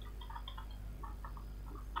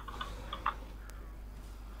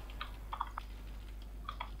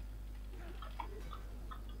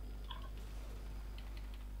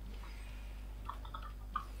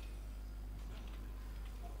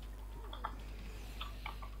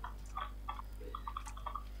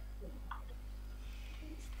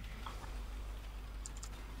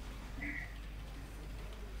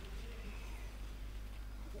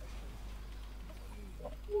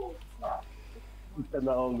 Tên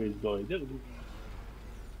nào người rồi chứ.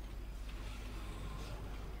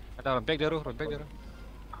 Ada rompek dia rompek dia.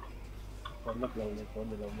 Còn lắc lâu này còn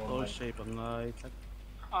được làm All shape là ngay chắc.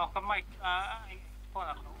 Cái mic anh có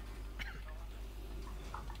là không?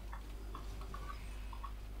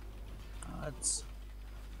 Ads.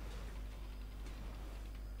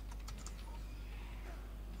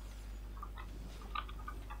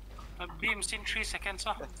 Beams in 3 seconds.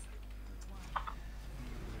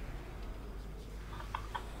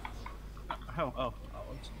 Oh.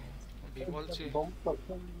 Beam ulti.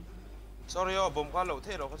 Sorry bom ka lo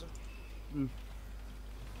thế rồi chứ.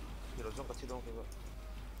 Thì rồi trong cái đông cái vậy.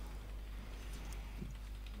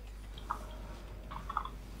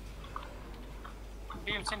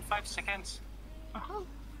 Beams in 5 seconds.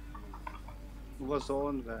 Var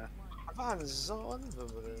zone về. Van zone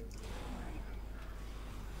về.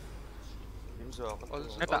 Beam rồi.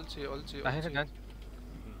 Ulti. Dah kan.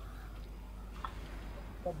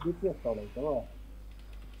 Stop DPS tao này đúng không?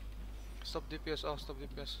 Stop DPS. Stop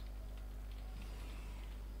DPS.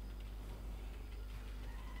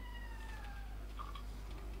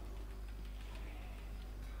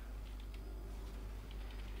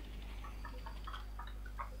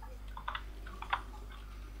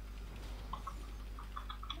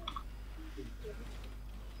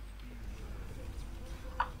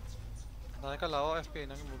 Này cái lão FP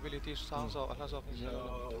năng mobility sang zo ala zo cái gì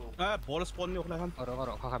Ball spawn nhiều này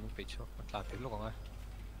Orang kau kami picture. Lah tim lu kau ngai.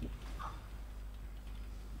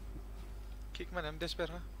 kick man em despair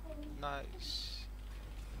ha. Nice.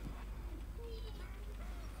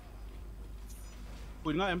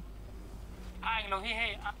 Quỳnh ngay em. Anh lo hi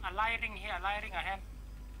alai ring à hen.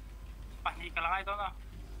 Bạn gì cả lại đó nào.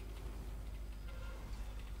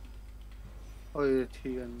 Ôi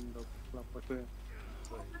thì anh đọc lọc vào quên.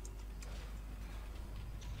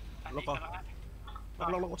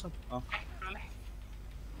 Lóc xong.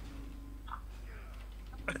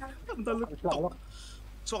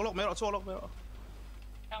 Xô lóc mấy rồi.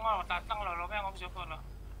 Đang ngồi ta tăng rồi mấy ông chưa còn rồi.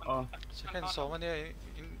 Second số mà này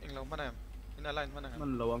in lâu mà này. In align mà này.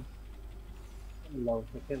 Mình lâu không? Lâu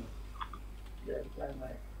second. Để lại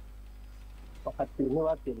này. Có khát tiền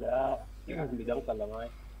nữa tiền là bị đóng cả là ngay.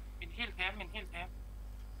 Mình heal thêm.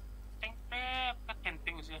 Tránh phép các kèn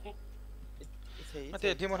tiêu gì hết. Mà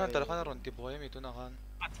thế thì một thằng tao khăn rồi thì boy mi tu nào khăn.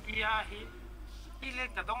 Hi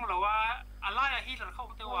lên cả đông lâu alai hi là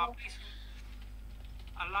không tiêu please.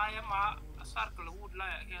 Alai mà asar kalau wood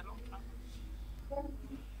lah ya lo.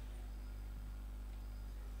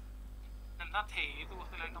 Dan na the itu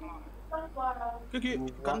waktu lagi kamu. Cái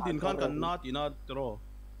kan tin kan kan na tina tro.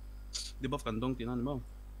 Debuff kan dong tina ni mau.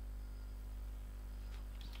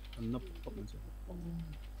 Kan nap pop man siya.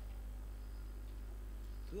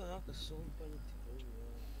 Thứ đó cái số bao nhiêu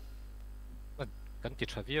Kan ti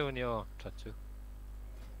travio ni o chachu.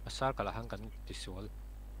 Asal kala hang kan ti sual.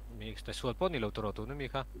 Mi sta sual pon ni lo toro tu mi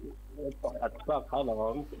kha. At pa khá là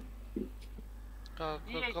ngon. Ka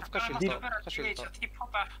shilta. Tip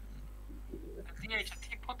hota. Dia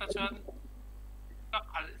tip hota chuan. Ka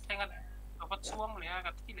khal sengat ka chuang le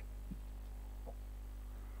ka ti le.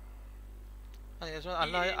 Ani so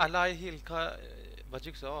alai heal ka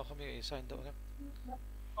bajik so kami sign to ka.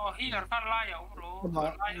 Healer kan la ya umro.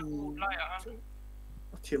 La ya.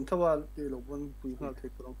 Thiểm thao vào thì lục quân quý hoa thì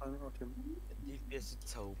cũng phải nó thiểm. DPS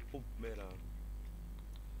sầu búp mê là.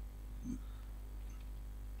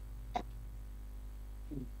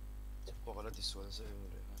 Chắc có là thì xuống sẽ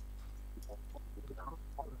rồi.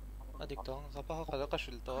 Adik tong kapag kada ka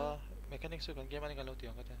shilta mechanics ko kan game ani kan lo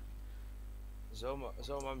tiang ka ta.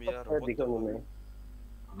 Zo mà mira robot. Đi con này.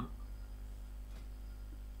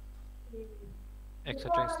 Extra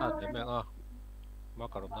train start ni meng ma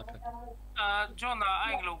karom na train. John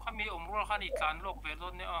anh lo kami umro kan itlan lok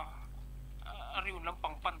velon ni riun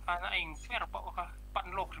lampang pan kana anh fair pa ka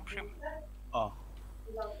pan lok rim.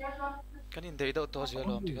 Kanin day daw to siya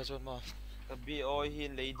lom tiga son mo. Tabi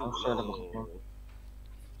hin lấy đủ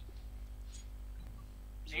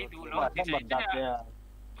Lấy đủ lo thì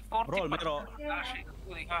Roll mấy rồi.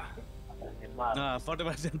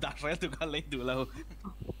 40% dash rate tu kan lấy đủ lâu.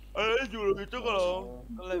 Lấy đủ rồi chắc là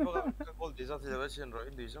cái này mà cái con thì sao thì phải xin rồi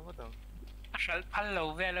đi xong hết rồi. Sao pan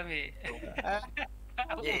lâu về là vì.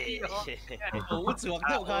 Ủa chuột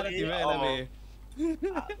đâu ra thì về là vì.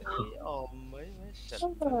 Mấy sạch.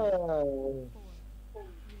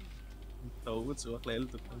 Tấu chuột lấy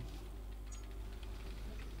tụi con.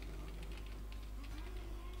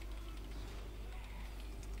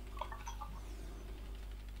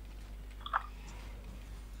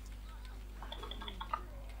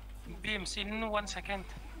 Beams in 1 second.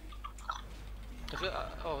 Tapi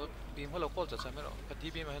beam kalau call jadi sama lo.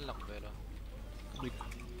 Kati beam mahin lang belo.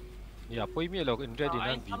 อย่าปุ้ยมีเราอินเดียดี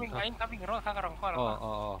นั่นบีมครับ incoming road ข้างกระรองข้อหรอ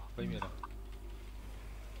ปุ้ยมีเรา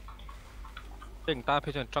เต็งตาเพื่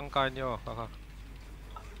อนจังการเนี่ยครับ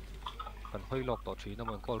กันค่อยหลอกต่อชีน้ำ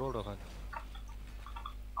มันก็รู้แล้วกัน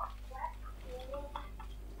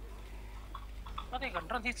ก็ได้กัน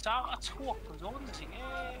รันที่จ้าช่วงตัวโจนสิเอ้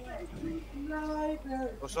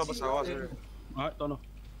我说不少啊，这是。哎，等等。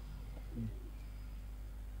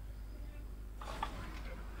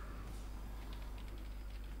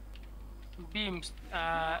 beams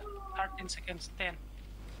 13 seconds 10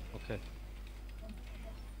 OK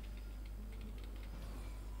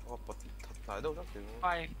我不太到那点。 5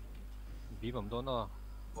 บีผมโดนเนาะ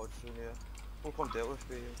我去呢，不放掉我飞。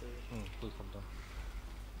พูดคำโดน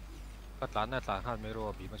ก็ตานหน้าตาหันไม่รู้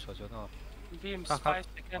บีมันชดเนาะ beams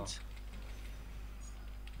 5 seconds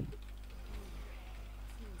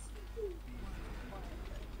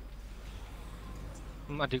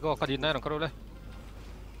อันที่ก็คดีนั่นเราก็รู้เลย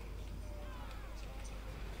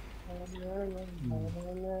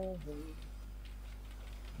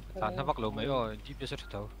ตานถ้าวักลงไม่ก็ยิบจะเสร็จ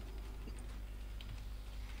เท่า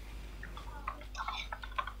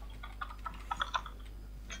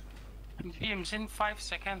beams in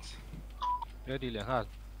 5 seconds เรื่องดีเลยครับ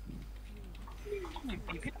你比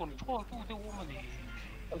屁滚错度的我们的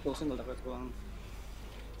ตัวซึ่งเราตะกวง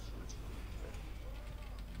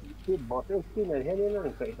ที่บอกเรื่องที่ไหนแค่นี้นั่น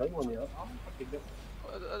เคยใช้หมดเนี่ย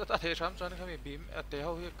เทช้ำจนเขามีบีมเตะเข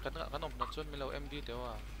าที่กันขนมนัดจนมีเรา MD เดี๋ยว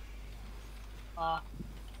อ่ะ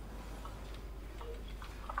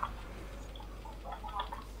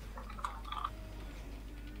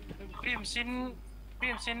beams in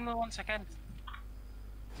 1 second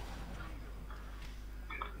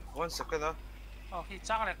 1 second 啊。哦，佢爭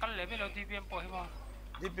嚟跟嚟俾兩 DBM 播起嘛。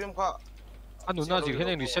DBM 卡。อันนู้นน่าจะแค่ใ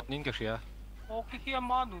นรีเซ็ตนิ่งกับเสีย 哦，佢阿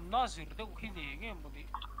媽นู่นน่าสิ都佢哋嘅冇啲。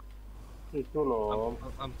ที่ตัวหลอม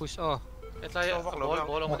อันพุชอ๋อ ไอ้ใจบอล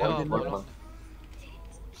ลงมาเดียวบอลลง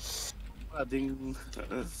ดิ้ง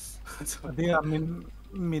อันนี้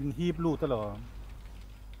มินฮีบลูตลอด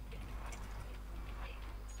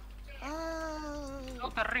เอา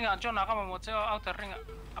แต่ริงอ่ะจนนะครับผมจะเอาแต่ริงอ่ะ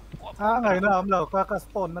ไงนะเราก็ส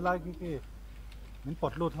ปอนมาไล่กี่มันปล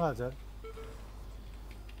ดลูดว่าจะ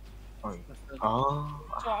อ๋อ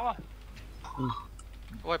จ้าวะ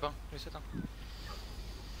โอ้ยปังไม่ใช่ตัง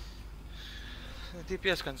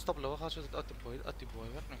TPS กัน stop แล้วเขาช่วยอัดติบอย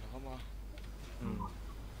แวบหนึ่งเขามา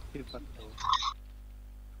เบ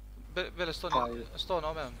ลสโตนเนา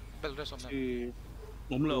ะแม่เบลเรสโตน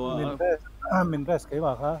ผมเลยว่า มินเรสกี่ว่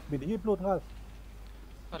าครับมินฮีบลูดว่า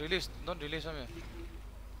release non release ใช่ไหม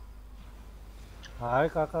หาย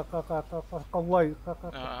ก็ไว้ก็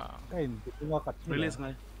เห็นที่ว่ากัด release ไง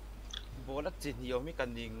บอลจีนยอมมีกัน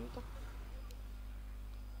ยิงตุ๊ก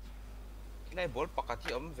ในบอลปกติ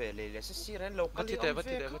อมเวเลยเลยสิเรนโลกัลมาที่เตะ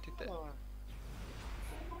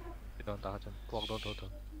โดนตาจนพวกโดน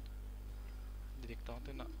ดิกตองเ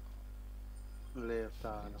ต้นอ่ะ เลฟต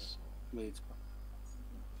าเมจ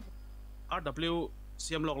RW เ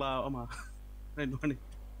สียมหลอกเราเอามาในนู้นนี่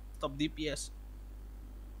stop DPS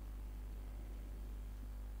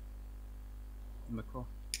แมคโคร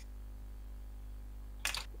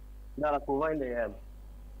น่ารักกูไว้เลยอ่ะ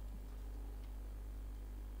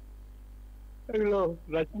เออ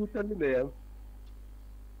รักกูฉันเลยอ่ะ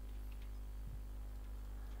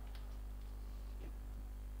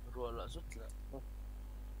รัวละสุดละ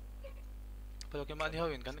พอเราเกมมาที่เขา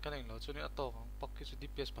เห็นกันเองเราช่วงนี้อัตโต้ของปักที่สุด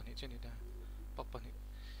DPS ปันนี้เช่นนี้ได้ปักปันนี้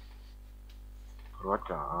รถ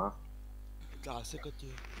จ๋า จ่าเสกจี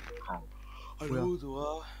รู้ตัว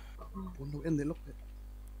ผมดูเอ็นเดล็อกเลย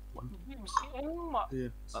beams in มา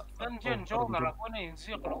อันเจนโจกันละคนนี้เ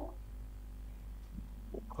สียกัน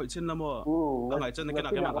คอยเช่นน้ำว่าอะไรเช่นนักกันแล้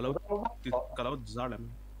วกันแล้วจ้าเลย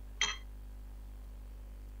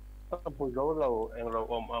ถ้าพูดเราเองเรา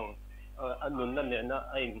อมอันนู้นนั่นเนี่ยนะ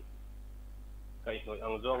ไอ้ไก่หน่วยอั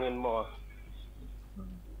งจงเงินมา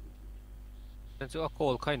แต่จะเอาโก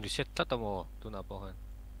ลใครรีเซ็ตตัดตัวมั้งตัวน่าพอกัน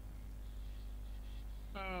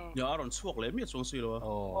อย่าอารมณ์สวกเลยไม่สงสัยหรอ โ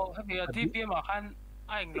อ้ให้พี่ที่พี่มาขันไ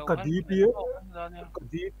อ้เรา ก็ดีเ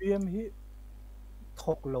ปียมฮีถ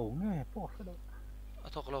กหลงเนี่ยพวกเขา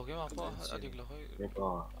ถกเราเกมมาเพราะอดีตเราให้ แล้วก็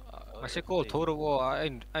ไม่ใช่โกลโทรว่า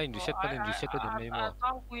ไอ้รีเซ็ตเป็นรีเซ็ตเป็นไม่มั้ง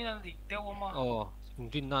ตั้งคุยนั่นดิเดี๋ยวมาอ๋อ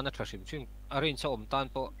ดินน่าจะทรชิมซึ่งอะไรนี่ชอบตัน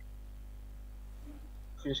ปะ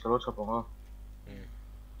ที่สโลชอบอ่ะ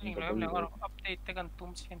นี่เราเนี่ยเราอัปเดตกันตุ้ม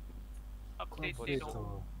เช่นอัปเดตดีดู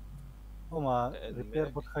เข้ามารีเพ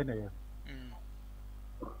ย์บทใครเนี่ย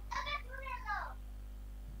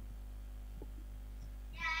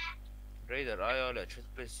Raider 哎呀，来出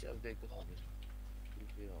被小的个好的，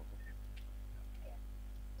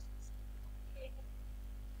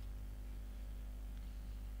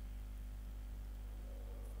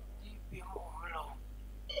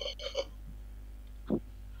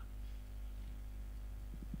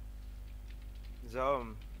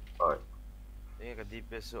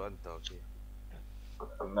 DPS so anto ki.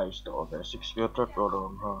 Nice to okay. 6 gear truck or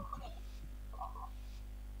ha.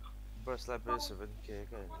 Burst life 7k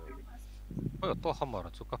ka no. Oh, to hamar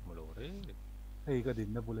chuka mulo re. Ay ka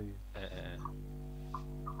din na bulay.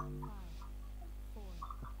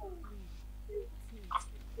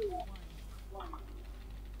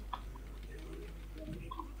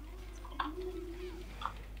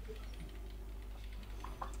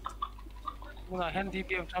 Muna hand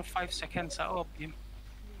DPM sa 5 seconds sa op him.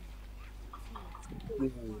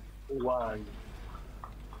 1.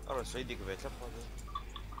 Aro so hindi ko betsa po.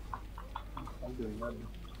 Ang doon yan.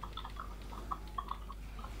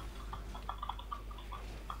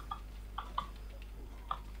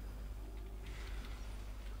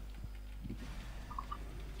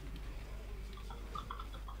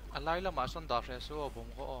 Alay lang mason da freso bom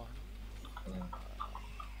ko.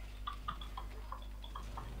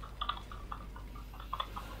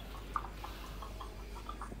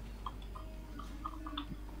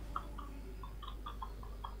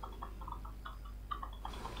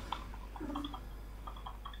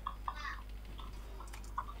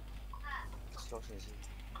 Slow siya.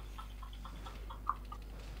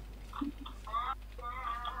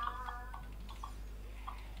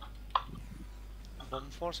 Bomb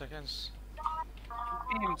 4 seconds.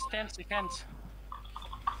 Beams 10 seconds.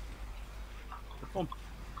 Boom.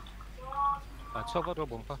 Cover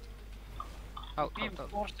bomb pa. Out. Beam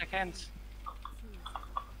 4 seconds.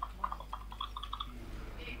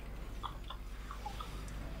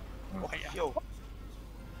 Okay, yo.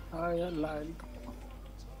 Ay, lan.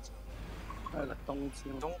 Ay, latong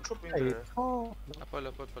siya. Don't troop in Ay, there. oh. Apal.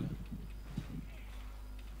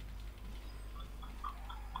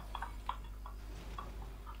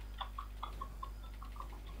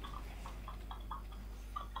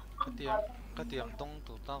 Katiam tong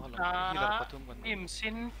tu ta ka lang healer patum kan. Beams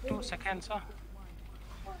in 2 seconds ah.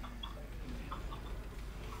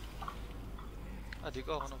 Adik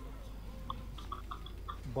ko ano.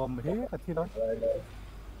 Bomb he katira.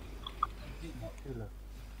 Killer.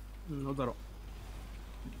 No daro.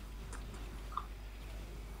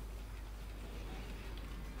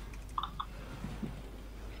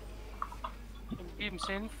 Beams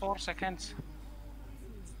in 4 seconds.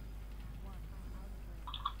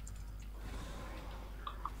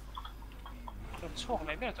 Chuộc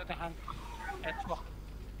lấy biết là tôi thấy hắn em chuộc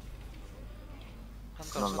Han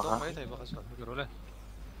tar sa dom ay tay baka sa siguro le.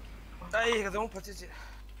 Ay, kada mo pati siya.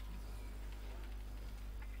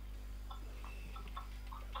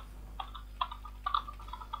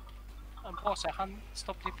 ang po sa han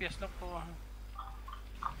stop DPS lang po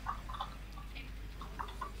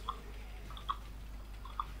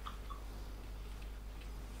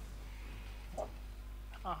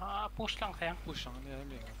aha push lang kaya Push ang niya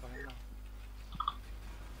may ngapain na.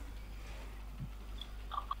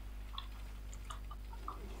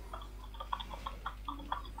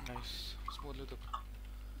 Nice. Smooth lutok.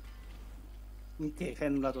 Hindi, kaya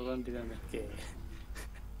nula to doon din namin. Okay.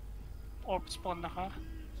 orb spawn na ka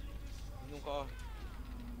Yung ka.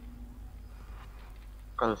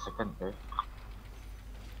 Kal second eh.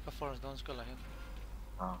 Ka-force downs ka lang yan.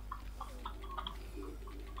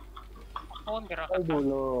 on gara Akal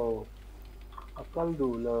dulo. Akal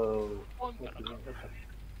dulo. on gara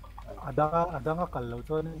Ada nga kalaw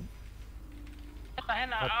to ni. tahan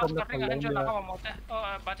na At out ka rin pala anjo nila. na ka mamote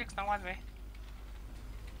bajik nang one way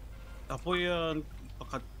Apo yan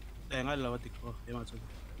pakat tengal lawatik ko. Yamatsu.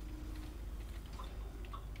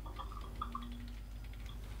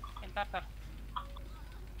 entar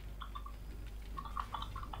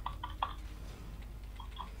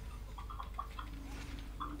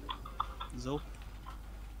Zo.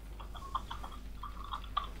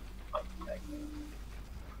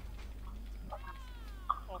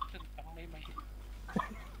 option pang may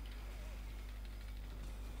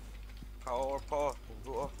Ka or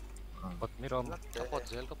buo. Pot mirom. Kapot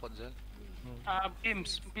zel.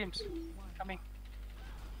 beams coming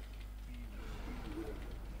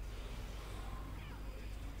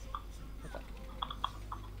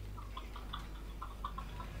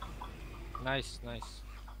Nice.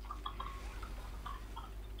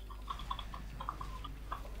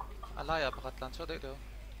 Alaya pakatlan so dito.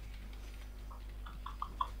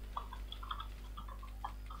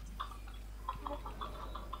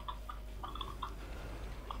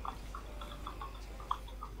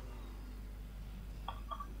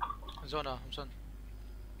 Zona, Hamson.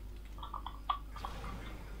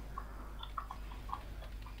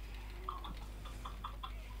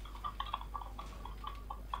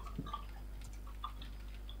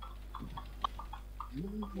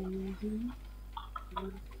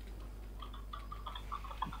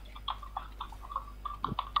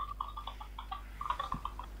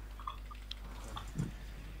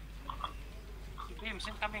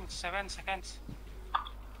 Teams incoming, 7 seconds.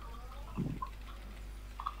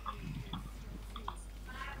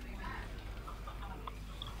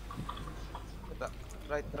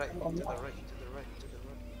 Right, to the right, to the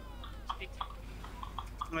right.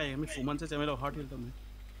 Này, mình phủ mân sẽ mấy đầu hard hill tầm này.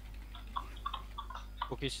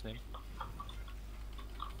 Cookie's name.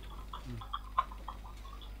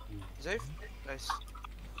 Safe? Nice.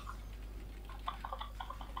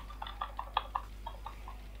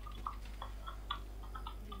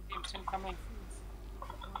 Teams incoming.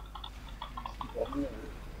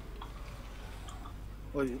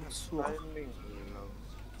 Ôi, xuống. Timing.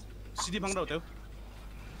 CD băng đầu tiêu.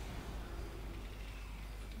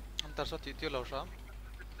 Anh ta sát tiêu lâu sao?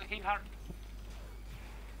 Heal hard.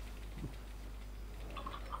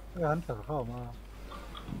 Cái hắn thở không mà.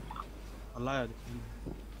 Allah.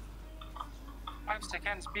 5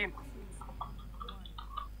 seconds, beam.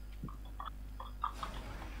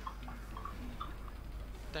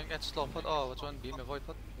 Tank at slow put. Oh, what's one beam avoid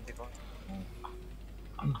put?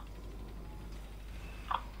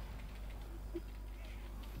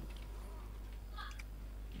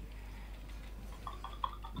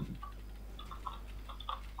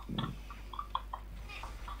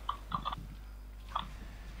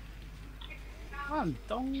 Anh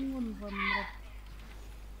tông anh vân rồi.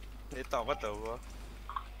 Để tàu bắt đầu quá.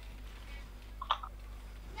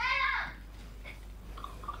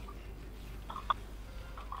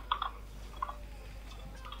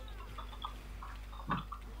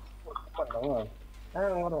 Đúng rồi.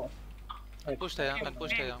 Ngon rồi. Push there, can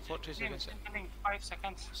push there. 4 seconds. 5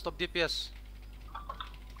 seconds. Stop DPS.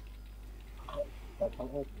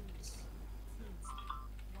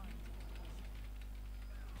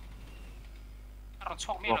 Aron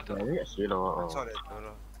chok mi Hoặc là được. đấy xí lo. Sao để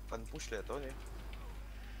nó phần push để tối nhỉ?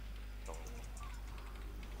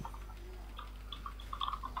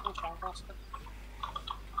 Push on box.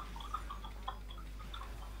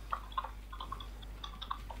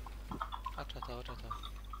 Acha tha.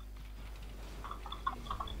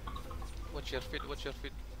 Watch your feet, watch your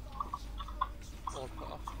feet. All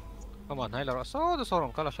pa. Come on, hay là sao đó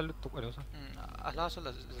sao kala shalut tuk ano sa. Ala sa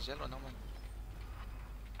la zelo naman.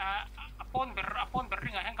 Upon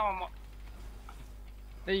berring ahen kama mo.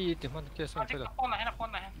 Ay, timan kesa man sila. Upon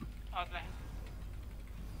ahen. Out lah.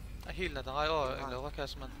 Heal na tayo. Ilaw ka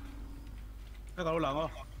Casman. Cái cầu lặng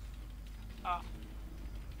không?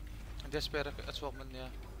 Despair at swap man niya.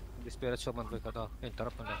 Desperate siya man ko kata.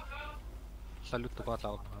 Interrupt man. Shalut tuk ata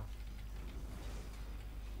ako.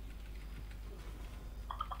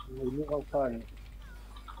 Người không phải.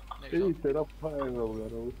 Ý từ đâu phải rồi là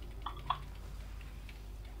đâu.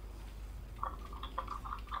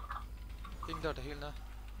 Ping daw heal na.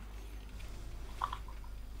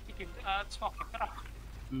 Ikim smoke kita.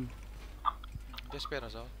 Despair na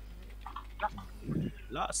sao?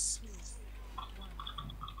 Last.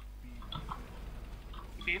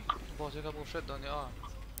 Beam. Boss ka po shot doon niya.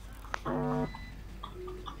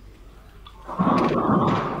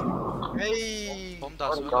 Hey! Bomb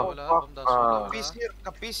das wala.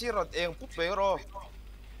 PC rod yung pupero.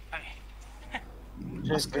 Ay.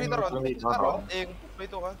 Screen rod, rod yung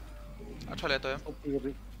pupero ka. Acha leto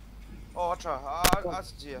yun. Oh, acha.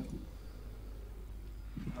 Asji.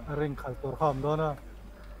 Ring kaltur kham do na.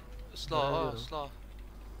 Slow.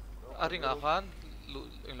 Aring akan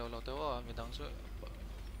yung law tayo midang so.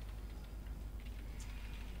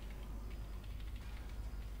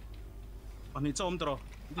 Anh ấy trộm rồi.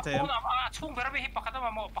 Đi thấy em. Chung bera bi pakata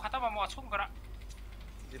mamo chung bera.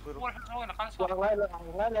 Wall hell na kan so.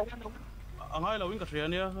 Anh ấy là win cả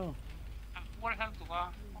chuyện nhá. Wall hell tu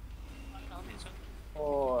ka.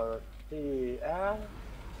 Ồ, thì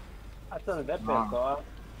chân đẹp đẹp có.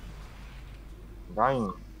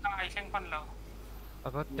 Dang. Ai seng pan lo.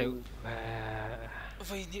 Aba teu.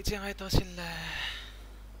 Vậy ni chang ai to xin là.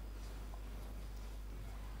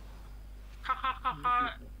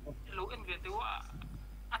 Ha. Lu en ve tu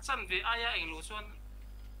chan ve aya eng lu chuan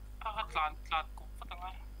tlan ko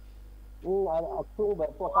fatanga. Chung về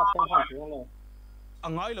phố sát seng pan tiếng này.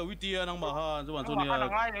 Anh ấy là Witia năng mà ha, chứ bạn cho Anh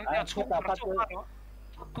ấy là chung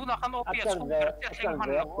tu na kan opia chung bera seng pan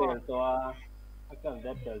lo. Chân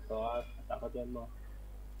đẹp đẹp to, ta có tiền mà.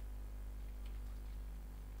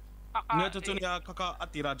 Nghe cho nha, kaka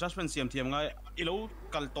atira judgment CMT ngay, ilo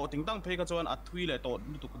kal to ting tang phe ka chuan athui le to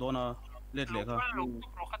tuk do na let le ka. Lo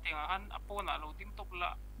pro khatenga an apona lo ting top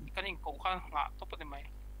la kaning ko khan nga top de mai.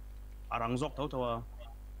 Arang zok thau thawa.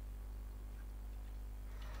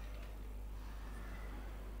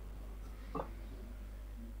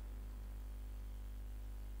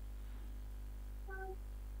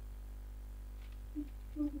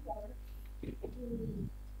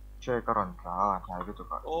 chơi cái ròn ra thay cái tụi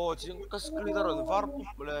bạn ô chính cái screen đó rồi var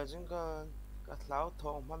búp là chính cái lão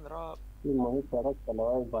thong man ra nhưng mà cái đó cái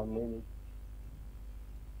nói và mình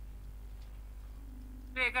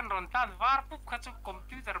về cái rộn tan var búp cái chỗ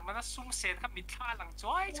computer mà nó sung sét cái mít tha lằng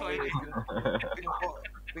choi choi này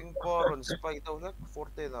ping po ron spy tao nak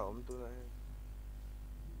forte na tu na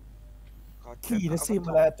thì nó xì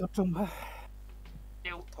mà lại tốt trong ha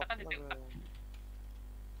đều thọc cái này đều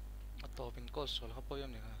na to pin ko sol ha po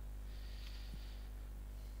yam ni ha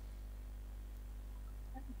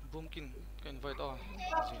boom kin kan vai to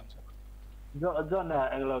do na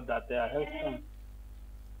anh lâu đặt ra hết xong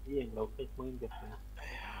cái anh lâu cái mới được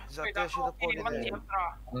za te shi da po ni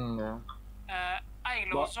ai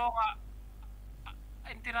lo zonga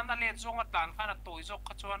anh tin anh lên zonga tan khá là tối zok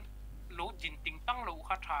cái chuan lỗ dính tính tăng lỗ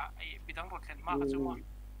khá thà ai bị tăng rột lên mà cái chuan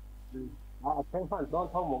thấy phần đó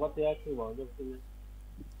thông một cái tia khi vào được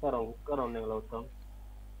cái đồng này lâu xong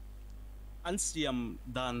an siam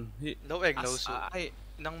dan hi lo eng lo su ai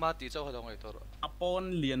nang ma ti chaw hadong ai tor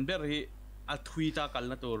upon lian ber hi a thui ta kal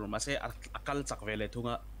na tur ma se akal chak vele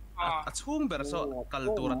thunga a chung ber so kal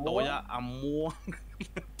tur toya amuang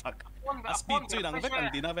a speed chui dang vek an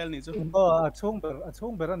dina vel ni chu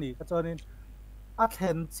chung ber ani ka chonin a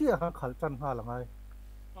then chia ha khal chan ha langai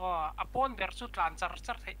upon versus tlan char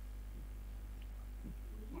char the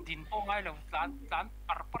din po ngai lo tlan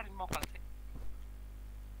par in mo kal the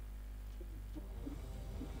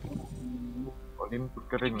Olympic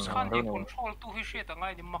kering kan di control tu hi shit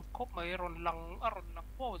ngai di makkop mai ron lang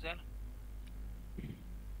po zel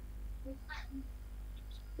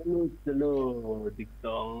Hello,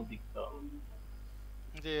 dictong.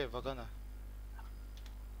 de vagana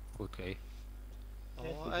okay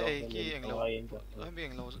ai ki eng lo ai mi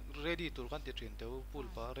eng lo ready tur kan ti trin teu pul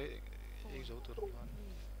pa re ei zo tur kan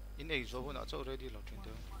in ei zo na chaw ready lo trin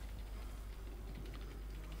teu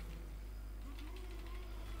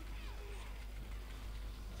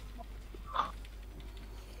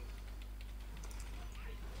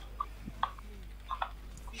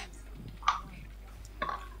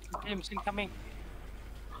James incoming.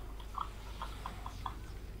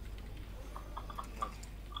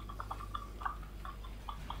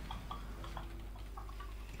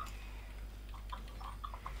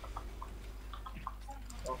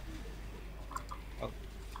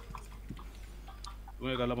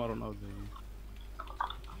 Gue kalau maron out deh.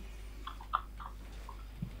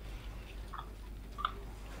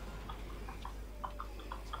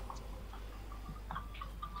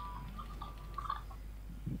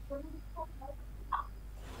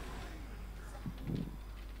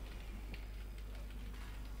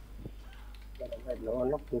 Nó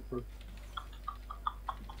lóc được luôn.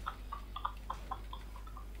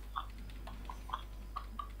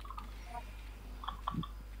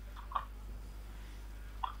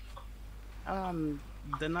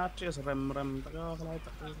 Denatrius rem taga kalai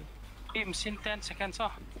tak. Im sin 10 seconds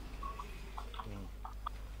oh.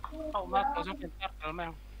 Oh mat ko zo pintar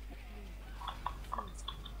kalmang.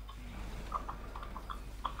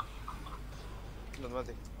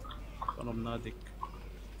 Nomadic. Nomadic.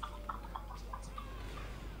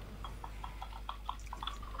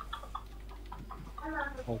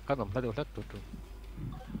 Oh, kan nomadic ulit tutu.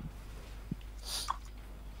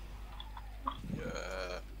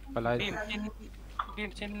 Palay.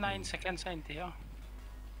 Beam sin 9 seconds sa inti oh.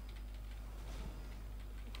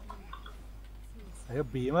 Ayo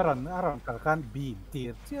beam aran kalkan beam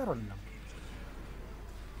tir chiaron nam.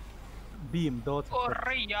 Beam dot.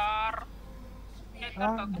 Ore yar.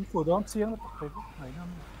 Mình phủ đón chiếng phải mấy năm.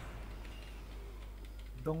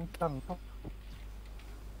 Đông tăng tóc.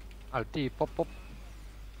 Alti pop pop.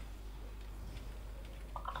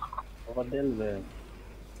 Có đến về.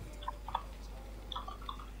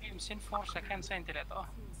 Beam sin 4 seconds sa inti leto.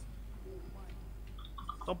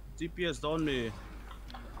 Top GPS down me.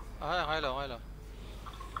 Hay là.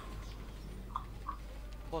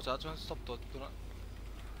 Boss at stop to.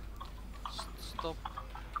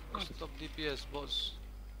 Stop DPS boss.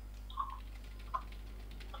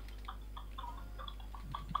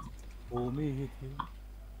 Umi hit.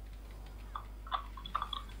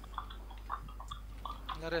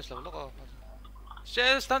 Nares la look.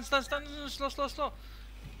 Shit, stand, slow.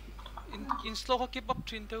 In slow ka keep up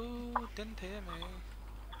train to 10 the me.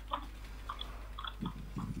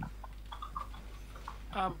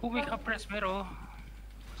 Bumi ka press mero.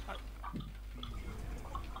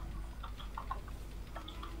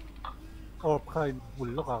 Khai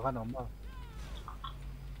bullo ka kan mà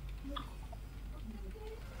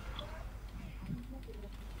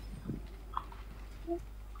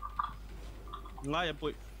Ngay ya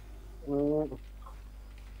boy.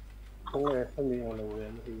 Không nghe không nghe là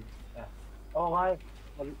về thì ô ngay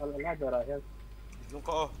anh lại rồi hen Nung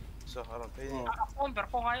ko so aron pay ni. Apon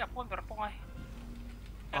berpongai.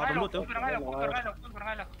 Ngay lo,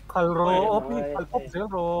 ngay lo. Kalro opi kalpop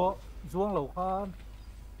zero zuang lo khan.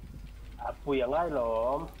 Pui ngay lo.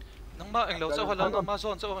 Nang ma ang lo sa hala nang ma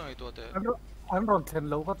zon sa ngai to te. Anh ron then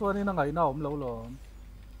lo ka to ni na ngai na om lo lo.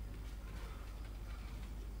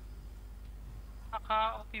 Aka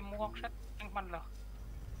opi muak shat ang man lo.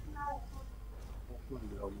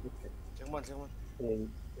 Chẳng man.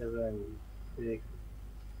 Thì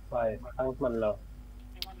phải ăn mình rồi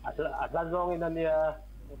ra zong in ania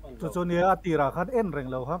Cho ni atira khan en reng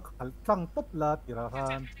lo ha khal tang top la tira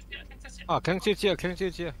khan. keng chi chi. Tang chi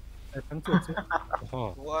chi.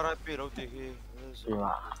 Wara pi ro ti hi.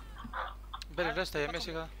 Bel rest ay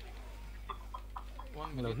Messi ka. 1 Lo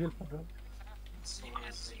minute. hil.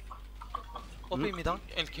 Opi midang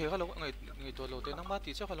LK ka lo ngai to lo te nang ma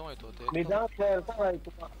ti cha ka lo ngai to te. mình đang chơi các này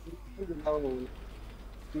cũng không đâu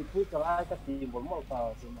thì cứ cho ai các team bốn màu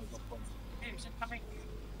vào thì mình có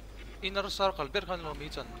Inner circle ber kan lo mi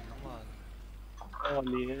chan nang ma.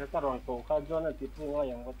 ni các rong cổ các john thì cứ ngay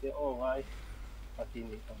yang có thể ô ngay các team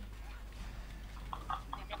này không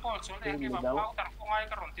Cái con số này cái bảo bao tặng pongai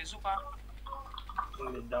cái rồng tiền giúp à.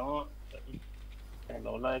 mình đang anh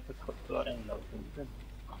lâu lại cái thuậtตัวanh lâu cũng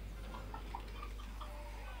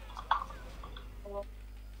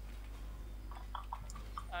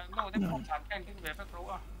Nó cái phong sản cái về các lỗ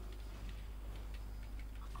à.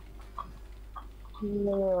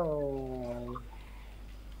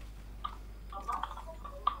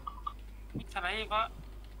 Thằng này có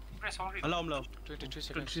press on read. Hello, hello. 23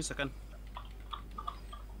 seconds. 23 seconds.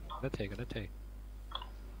 Đất thề.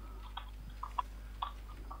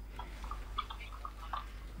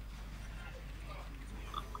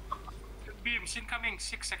 Beams incoming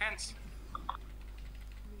 6 seconds.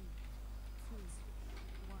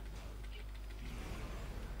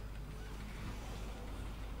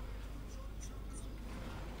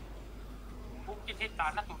 Bukit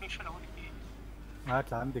hitaan na tubig siya na ulit.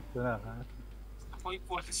 Atlantic to na ha. Ako'y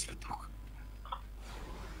kuha na sila to.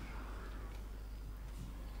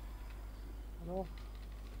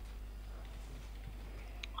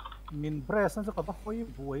 Min press sa ka ba koy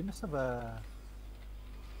buhay na sa ba.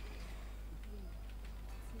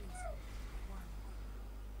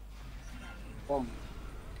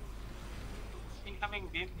 Incoming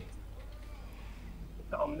beam.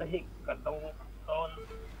 Tôm nó hít cả tông tôn.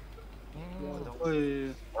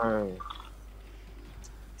 Ôi.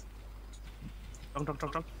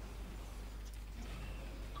 Trong.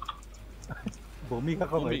 Bố mi ka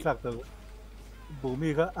không ấy sạc từ. Bố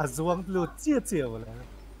mi ka azuang lu chia chiều là.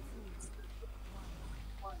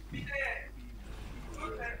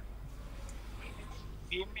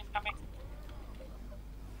 Beam incoming.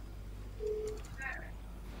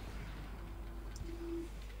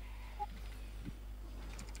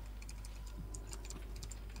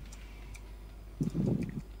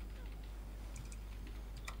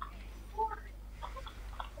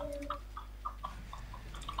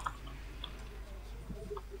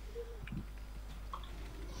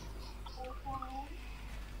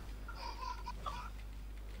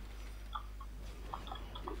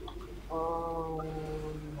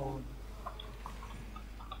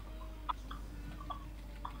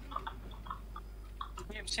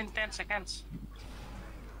 Beams in 10 seconds.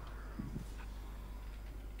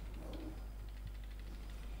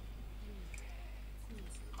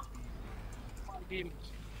 Beam.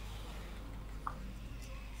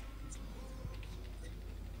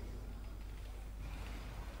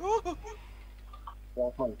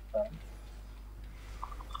 Mình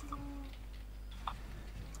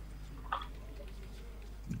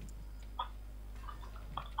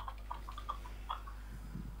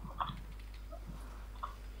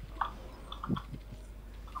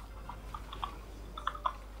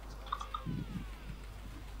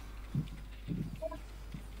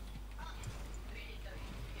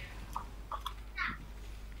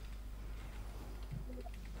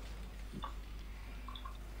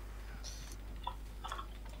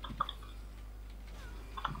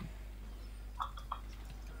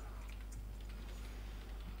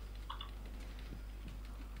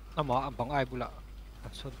Ama ang bang ay bula.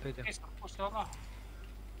 Sod pa din. Push daw ka.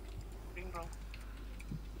 Ring row.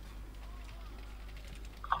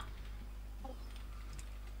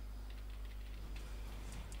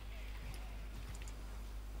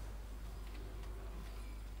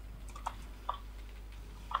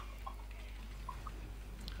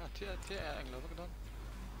 Thế anh nói cái đó.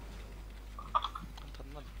 Thật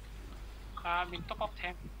mà. Mình top up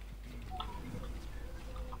thêm.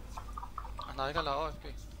 Nói cái là ôi.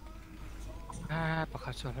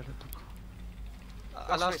 Baka sala na to.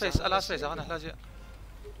 last phase akan last ya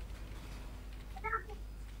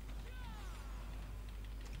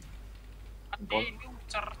Ini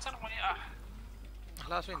car mana ah?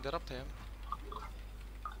 last phase interrupt ya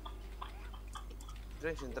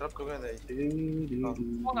Range interrupt tuh kan deh.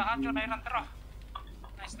 Oh nggak hancur naik ranter ah.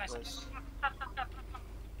 Nice.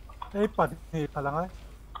ปัดนี่พลังไง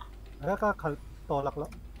แล้วก็ขัดต่อหลักแล้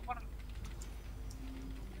ว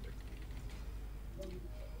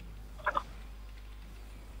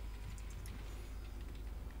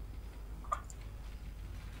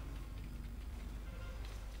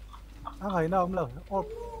อะไรนะผมเลยโอ้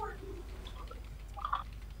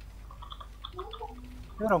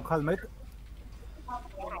ไม่ลองขัดไหม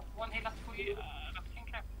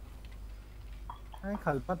ให้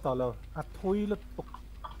ขัดปั้นต่อเลยอัดทุยแล้วตก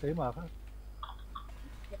เสียมาครับ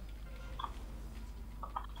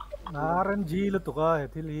naranji lu tu ka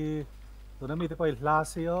hethili tuna mi te poi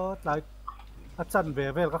hlasio tlai achan ve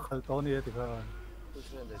ka khal to ni ti ka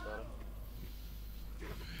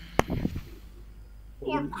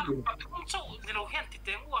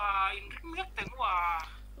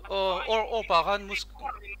o pa kan mus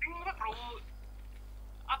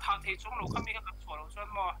a tha thei chung lo kami ka chwa lo chuan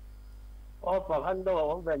mo pa han do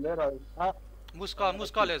ong ve le rồi ha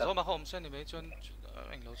muska le zo ma hom sen ni me chuan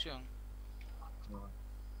eng lo chiang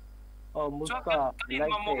muska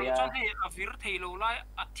like mo chuan hi a vir thei lo lai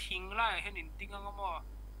a thing lai hen in ting anga mo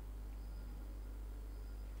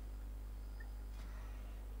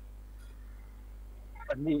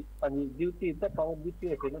pani duty ta pang duty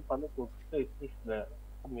ke na panu ko sai is na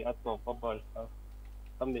kami ato pa ba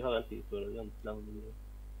kami ha anti so yan lang ni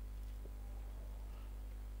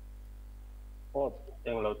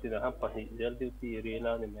yang lo ti na ha pa hi duty ri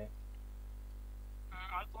na ni me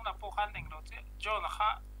tung na po kan eng lo che jo na kha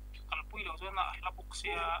kalpui lo chuan na labuk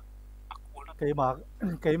sia akul na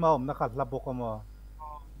kei ma om na khat labok ma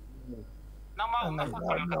na ma na kha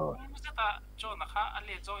ka mu se ta jo na kha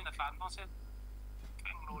ale jo ina tlan no se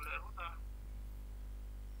eng lo le ru ta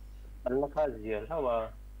an la kha zia hawa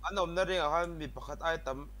anom na ring akan mi pakhat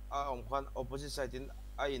item om khan opposite side in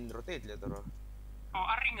in rotate le doro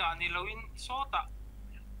aringa ni lo in so ta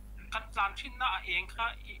kan tlan thin na eng kha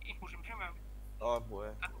I hurim hrim boy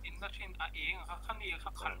in na thin a eng kha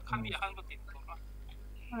khani khan ko tin ko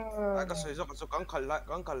ka soi zo ka kal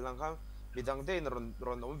lang kha bidang de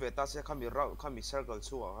ron om veta se kami circle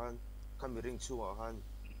chu han kami ring chu han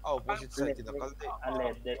opposite side in kal de ale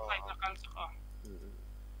de kal sa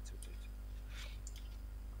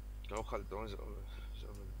lo khal don zo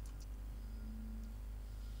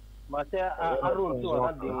ma se arun chu ha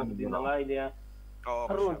din ngai dia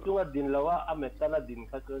arun chu din lawa ametala din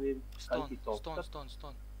kha chunin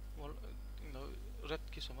stone wall no red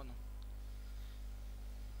ki sama no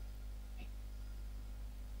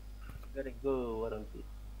very good warranty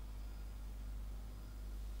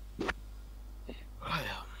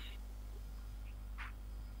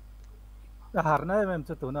harna mem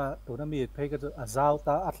chu tuna mi phei ka chu azau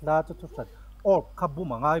ta atla chu sat or khabu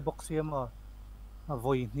mangai box siam a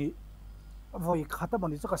voi khata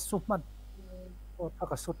mani chu ka supman o ta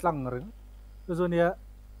ka sutlang ring chu chu nia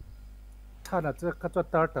thana chu ka chu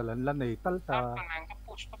tar talan la nei tal ta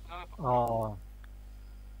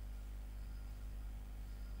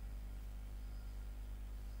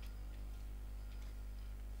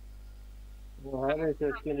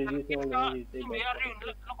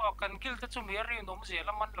kan kil ta chung ya ri nom je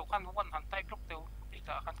la man lo kan wan han tai klok teu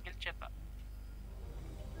ta kan kil chet ta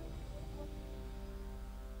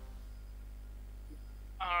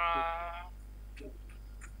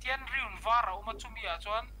tian riun vara uma chumi a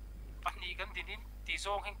chuan pani kan dinin ti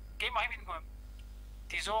zong hen ke mai min ngam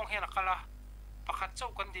ti zong hen akala pakhat chau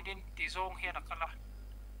kan dinin ti zong hen akala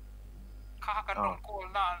kha kan rong ko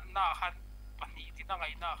na han pani ti na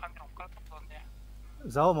ngai na han rong kal tak don ne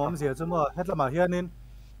zau mom zia chu ma hetla ma hianin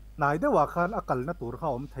nai de wa khan akal na tur kha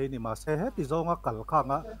om thei ni ma se he ti zong akal kha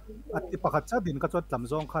nga ati pakhat cha din ka chot lam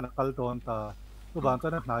zong khan akal don ta tu ban ta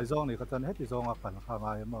na nai zong ni ka chan he ti zong akal kha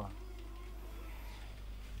nga ma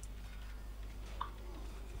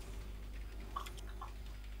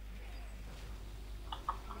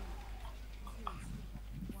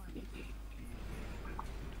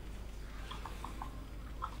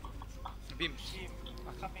bim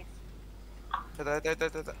đây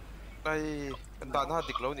cần đạn ha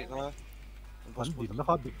địch lâu nhỉ ha bắn điểm nó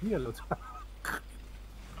khó địch nhiều rồi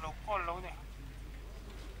lâu con lâu nè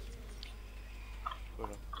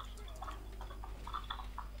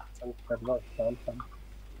cần lo sớm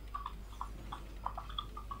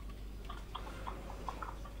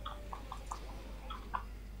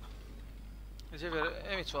Bây giờ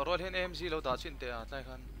em chọn rồi hiện em gì lâu đã chuyện thế à, tại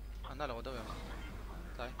khăn anh nào lâu đâu vậy?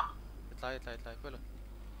 Itlay, pwelo.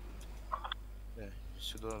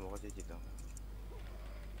 Sudah mau kata kita.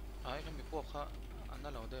 Ay, kami po ka, ano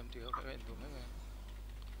lang, dem, tiyo, kaya ito, may.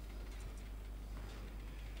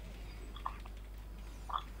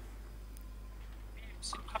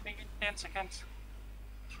 Coming in 10 seconds.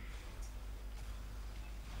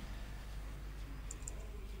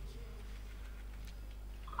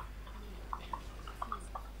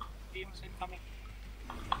 Beams incoming.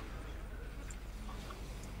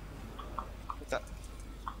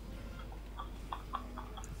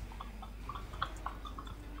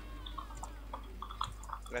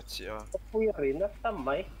 Let's see. Kuya rin,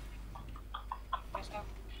 tambay.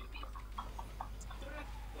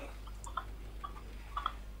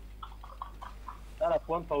 Đó là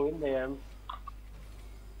quân phù in điểm.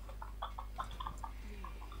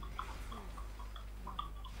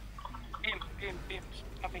 Beam,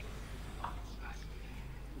 coming.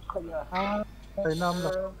 Tây Nam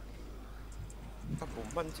rồi. Các bộ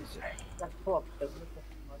bắn chứ chứ. Chắc thuộc.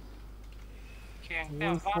 Kèn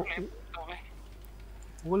tèo vác lên rồi.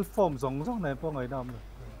 Wolf form giống giống này po ngày Nam rồi.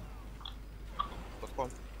 Bật con.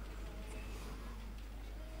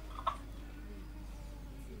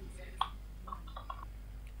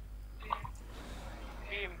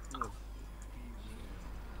 Beam.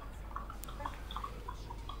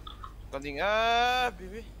 Còn đình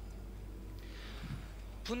bibi.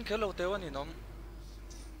 Pun ke lo tewa ni nom.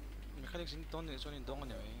 Mechanic sin ton ni son in dong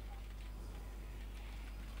ni.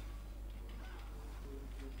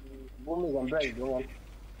 Bumi gần break đúng không?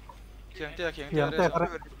 Kiang te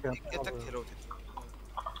Etak hero.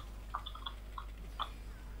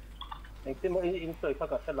 Anh tin mỗi in sợi khác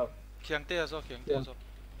cả đâu. Kiang te so.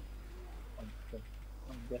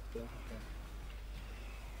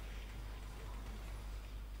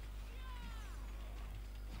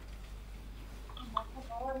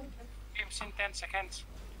 Beams in 10 seconds.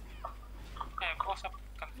 Close up,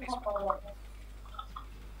 can face.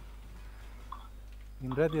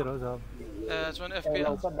 In ready rồi sao? Chuan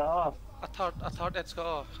FPS. A third edge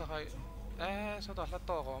ka khai. So da la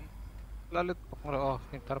to kom. Lalit pang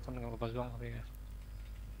yung tarpan ng bazong rin.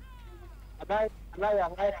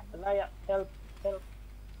 Anaya, help.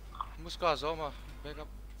 Muska zoma, backup.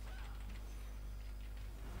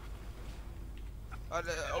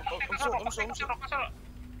 Omso.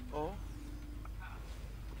 Oh.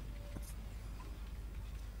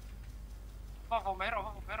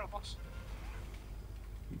 Vero, box.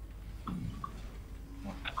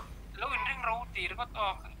 Lo in ring row tir ko to.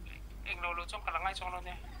 Eng lo trong kalangay trong lo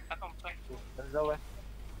niya. Atong play. Dâu ấy.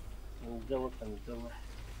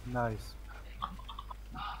 Nice.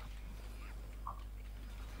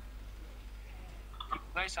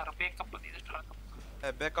 Guys, are backup pa dito sa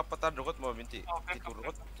Backup pa tayo rukot mo binti. Titur.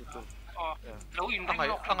 Lo in ring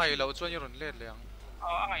row. Angay lo chuan yun let lang.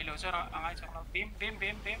 Angay lo sa angay trong lo. Beam.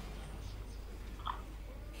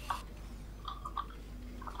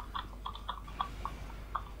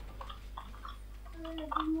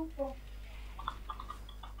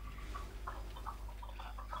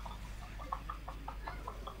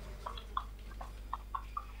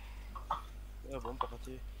 Bomba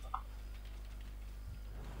kasi.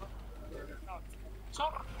 So,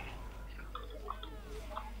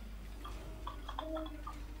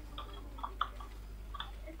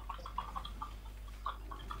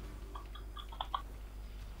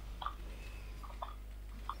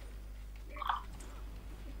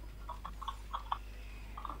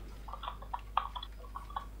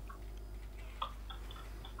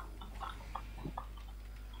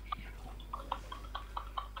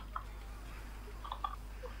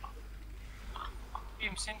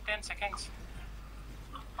 beams in 10 seconds.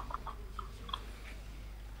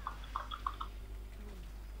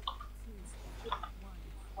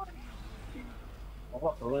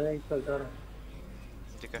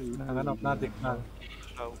 Tika. Nanganap natin na.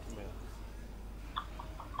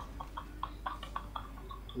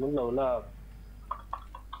 Muốn nấu là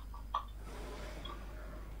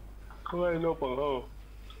Ôi, nó bằng hầu.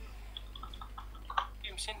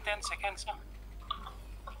 Beams in 10 seconds.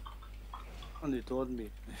 Ano ito, me?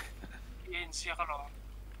 Yan siya ka lang.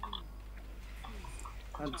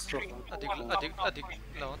 Adik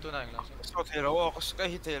lang tunay lang. So hero kasi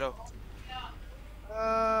kahit hero.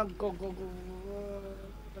 Go.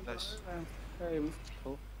 Nice.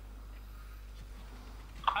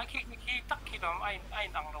 Ay, kikita kilam ay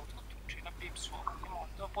nang road ko tuloy na beams so.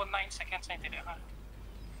 Ito po 9 seconds na hindi ka.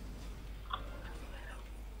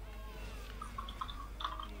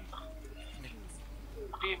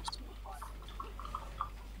 Beams.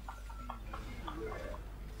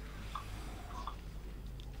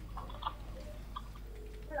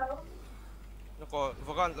 ko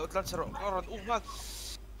vagan lo tlan sero karon umat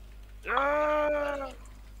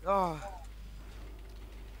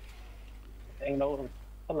anh đâu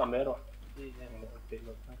không làm mẹ rồi đi anh đâu tiền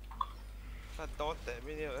rồi ta to te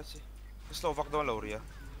mini asi Slovak don lo ria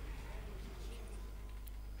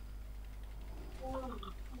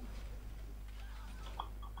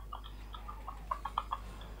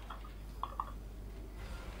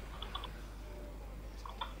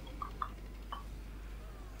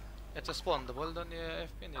It's a spawnable don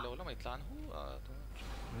FP ni lo la mai tlan hu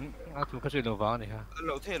tu kasi lo va ni ha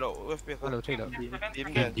lo the lo FP ko lo the lo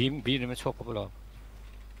dim bi ni ma chok ko lo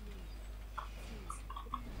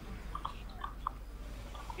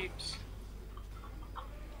Tips.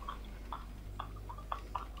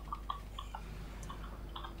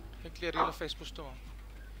 clear your face push to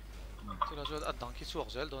ti la zo adan ki suak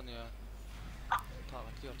zel don ya ta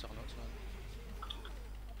clear chak lo so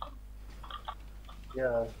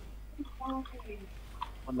yeah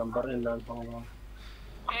con number in là không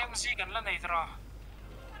Em gì gần là này rồi.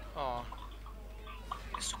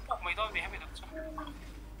 Support mấy đôi mày hay mày được chưa?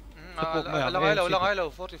 là ngay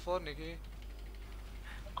lâu 44 này kia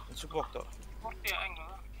support to Support thì anh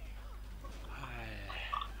nữa.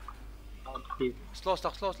 slow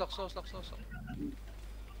stack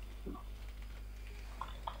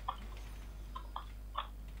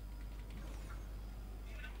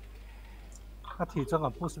thì cho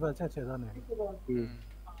ngắm push vào chết ra này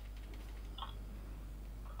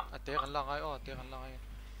té gần là ngay té gần là ngay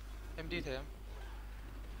em đi thêm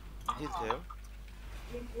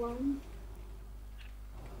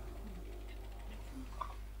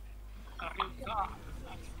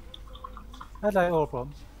hết lại all from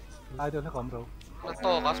lại được nó còn đâu nó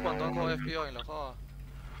to gas bọn tôi thôi FPO là có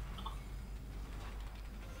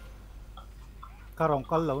cả rồng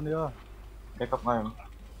cân lâu nữa cái cấp ngay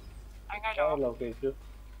Anh ngay đó. lâu kì chứ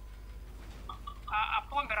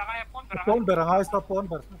Pon berangay. pon berangay stop pon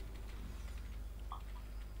ber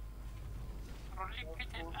Rolling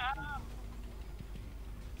pitch.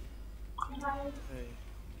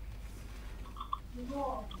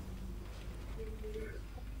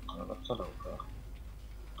 nó rất đầu cơ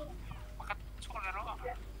Pakat suara ro.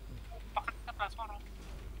 Pakat kata suara.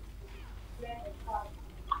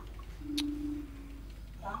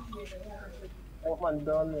 anh mình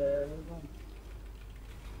đơn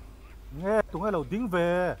nghe tụi ngay lâu đinh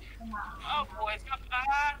về Buổi sắp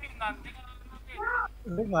đi năn đi.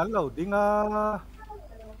 đinh ngắn lâu đinh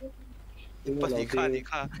Pani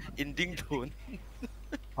ka ending tune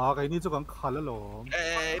cái này cho càng khá là lỗ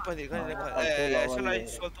pani ka so lai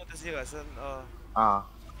so to te siga san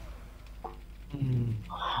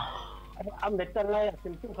anh để chân này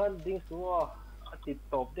xem chung hơn đinh xuống tiếp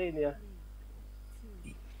tục đây nè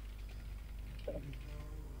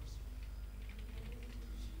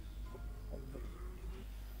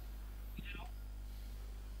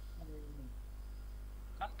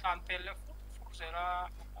Kan telepon fursera.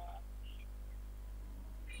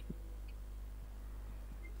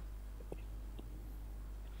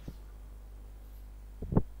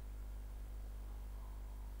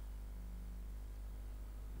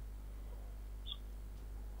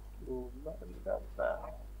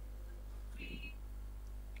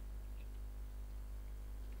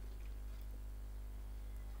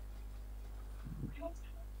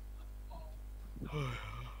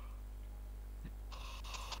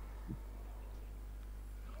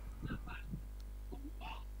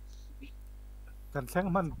กันแซง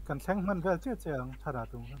มันเวลเจ๊งถนัด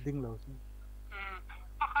ตรงดิ้งเราสิ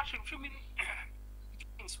Simsimin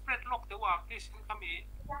spread lock the walk this kami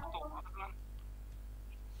to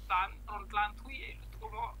lan lan thui to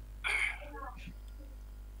mo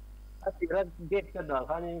Atiran get ka da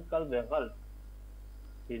khani kal ve kal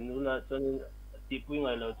tinula chon tipui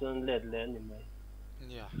ngai lo chon let le ni mai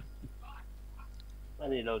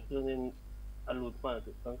ani lo chon alut pa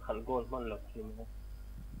tu kan khal gol man lo kin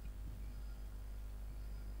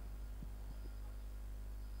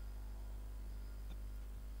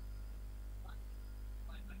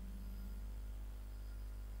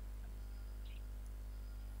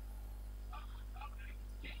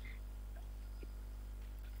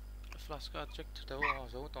flash check đâu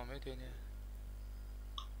dấu tỏ mấy thế này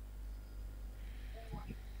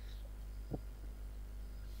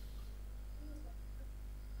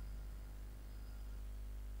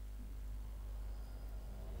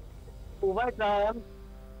Uvai em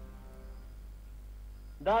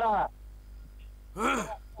Dara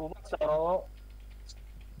Uvai saro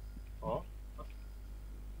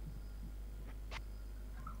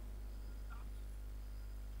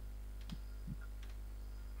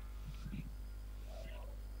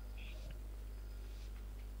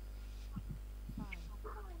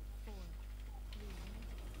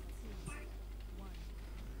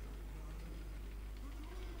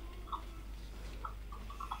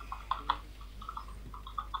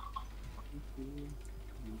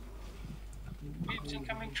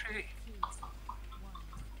incoming 3.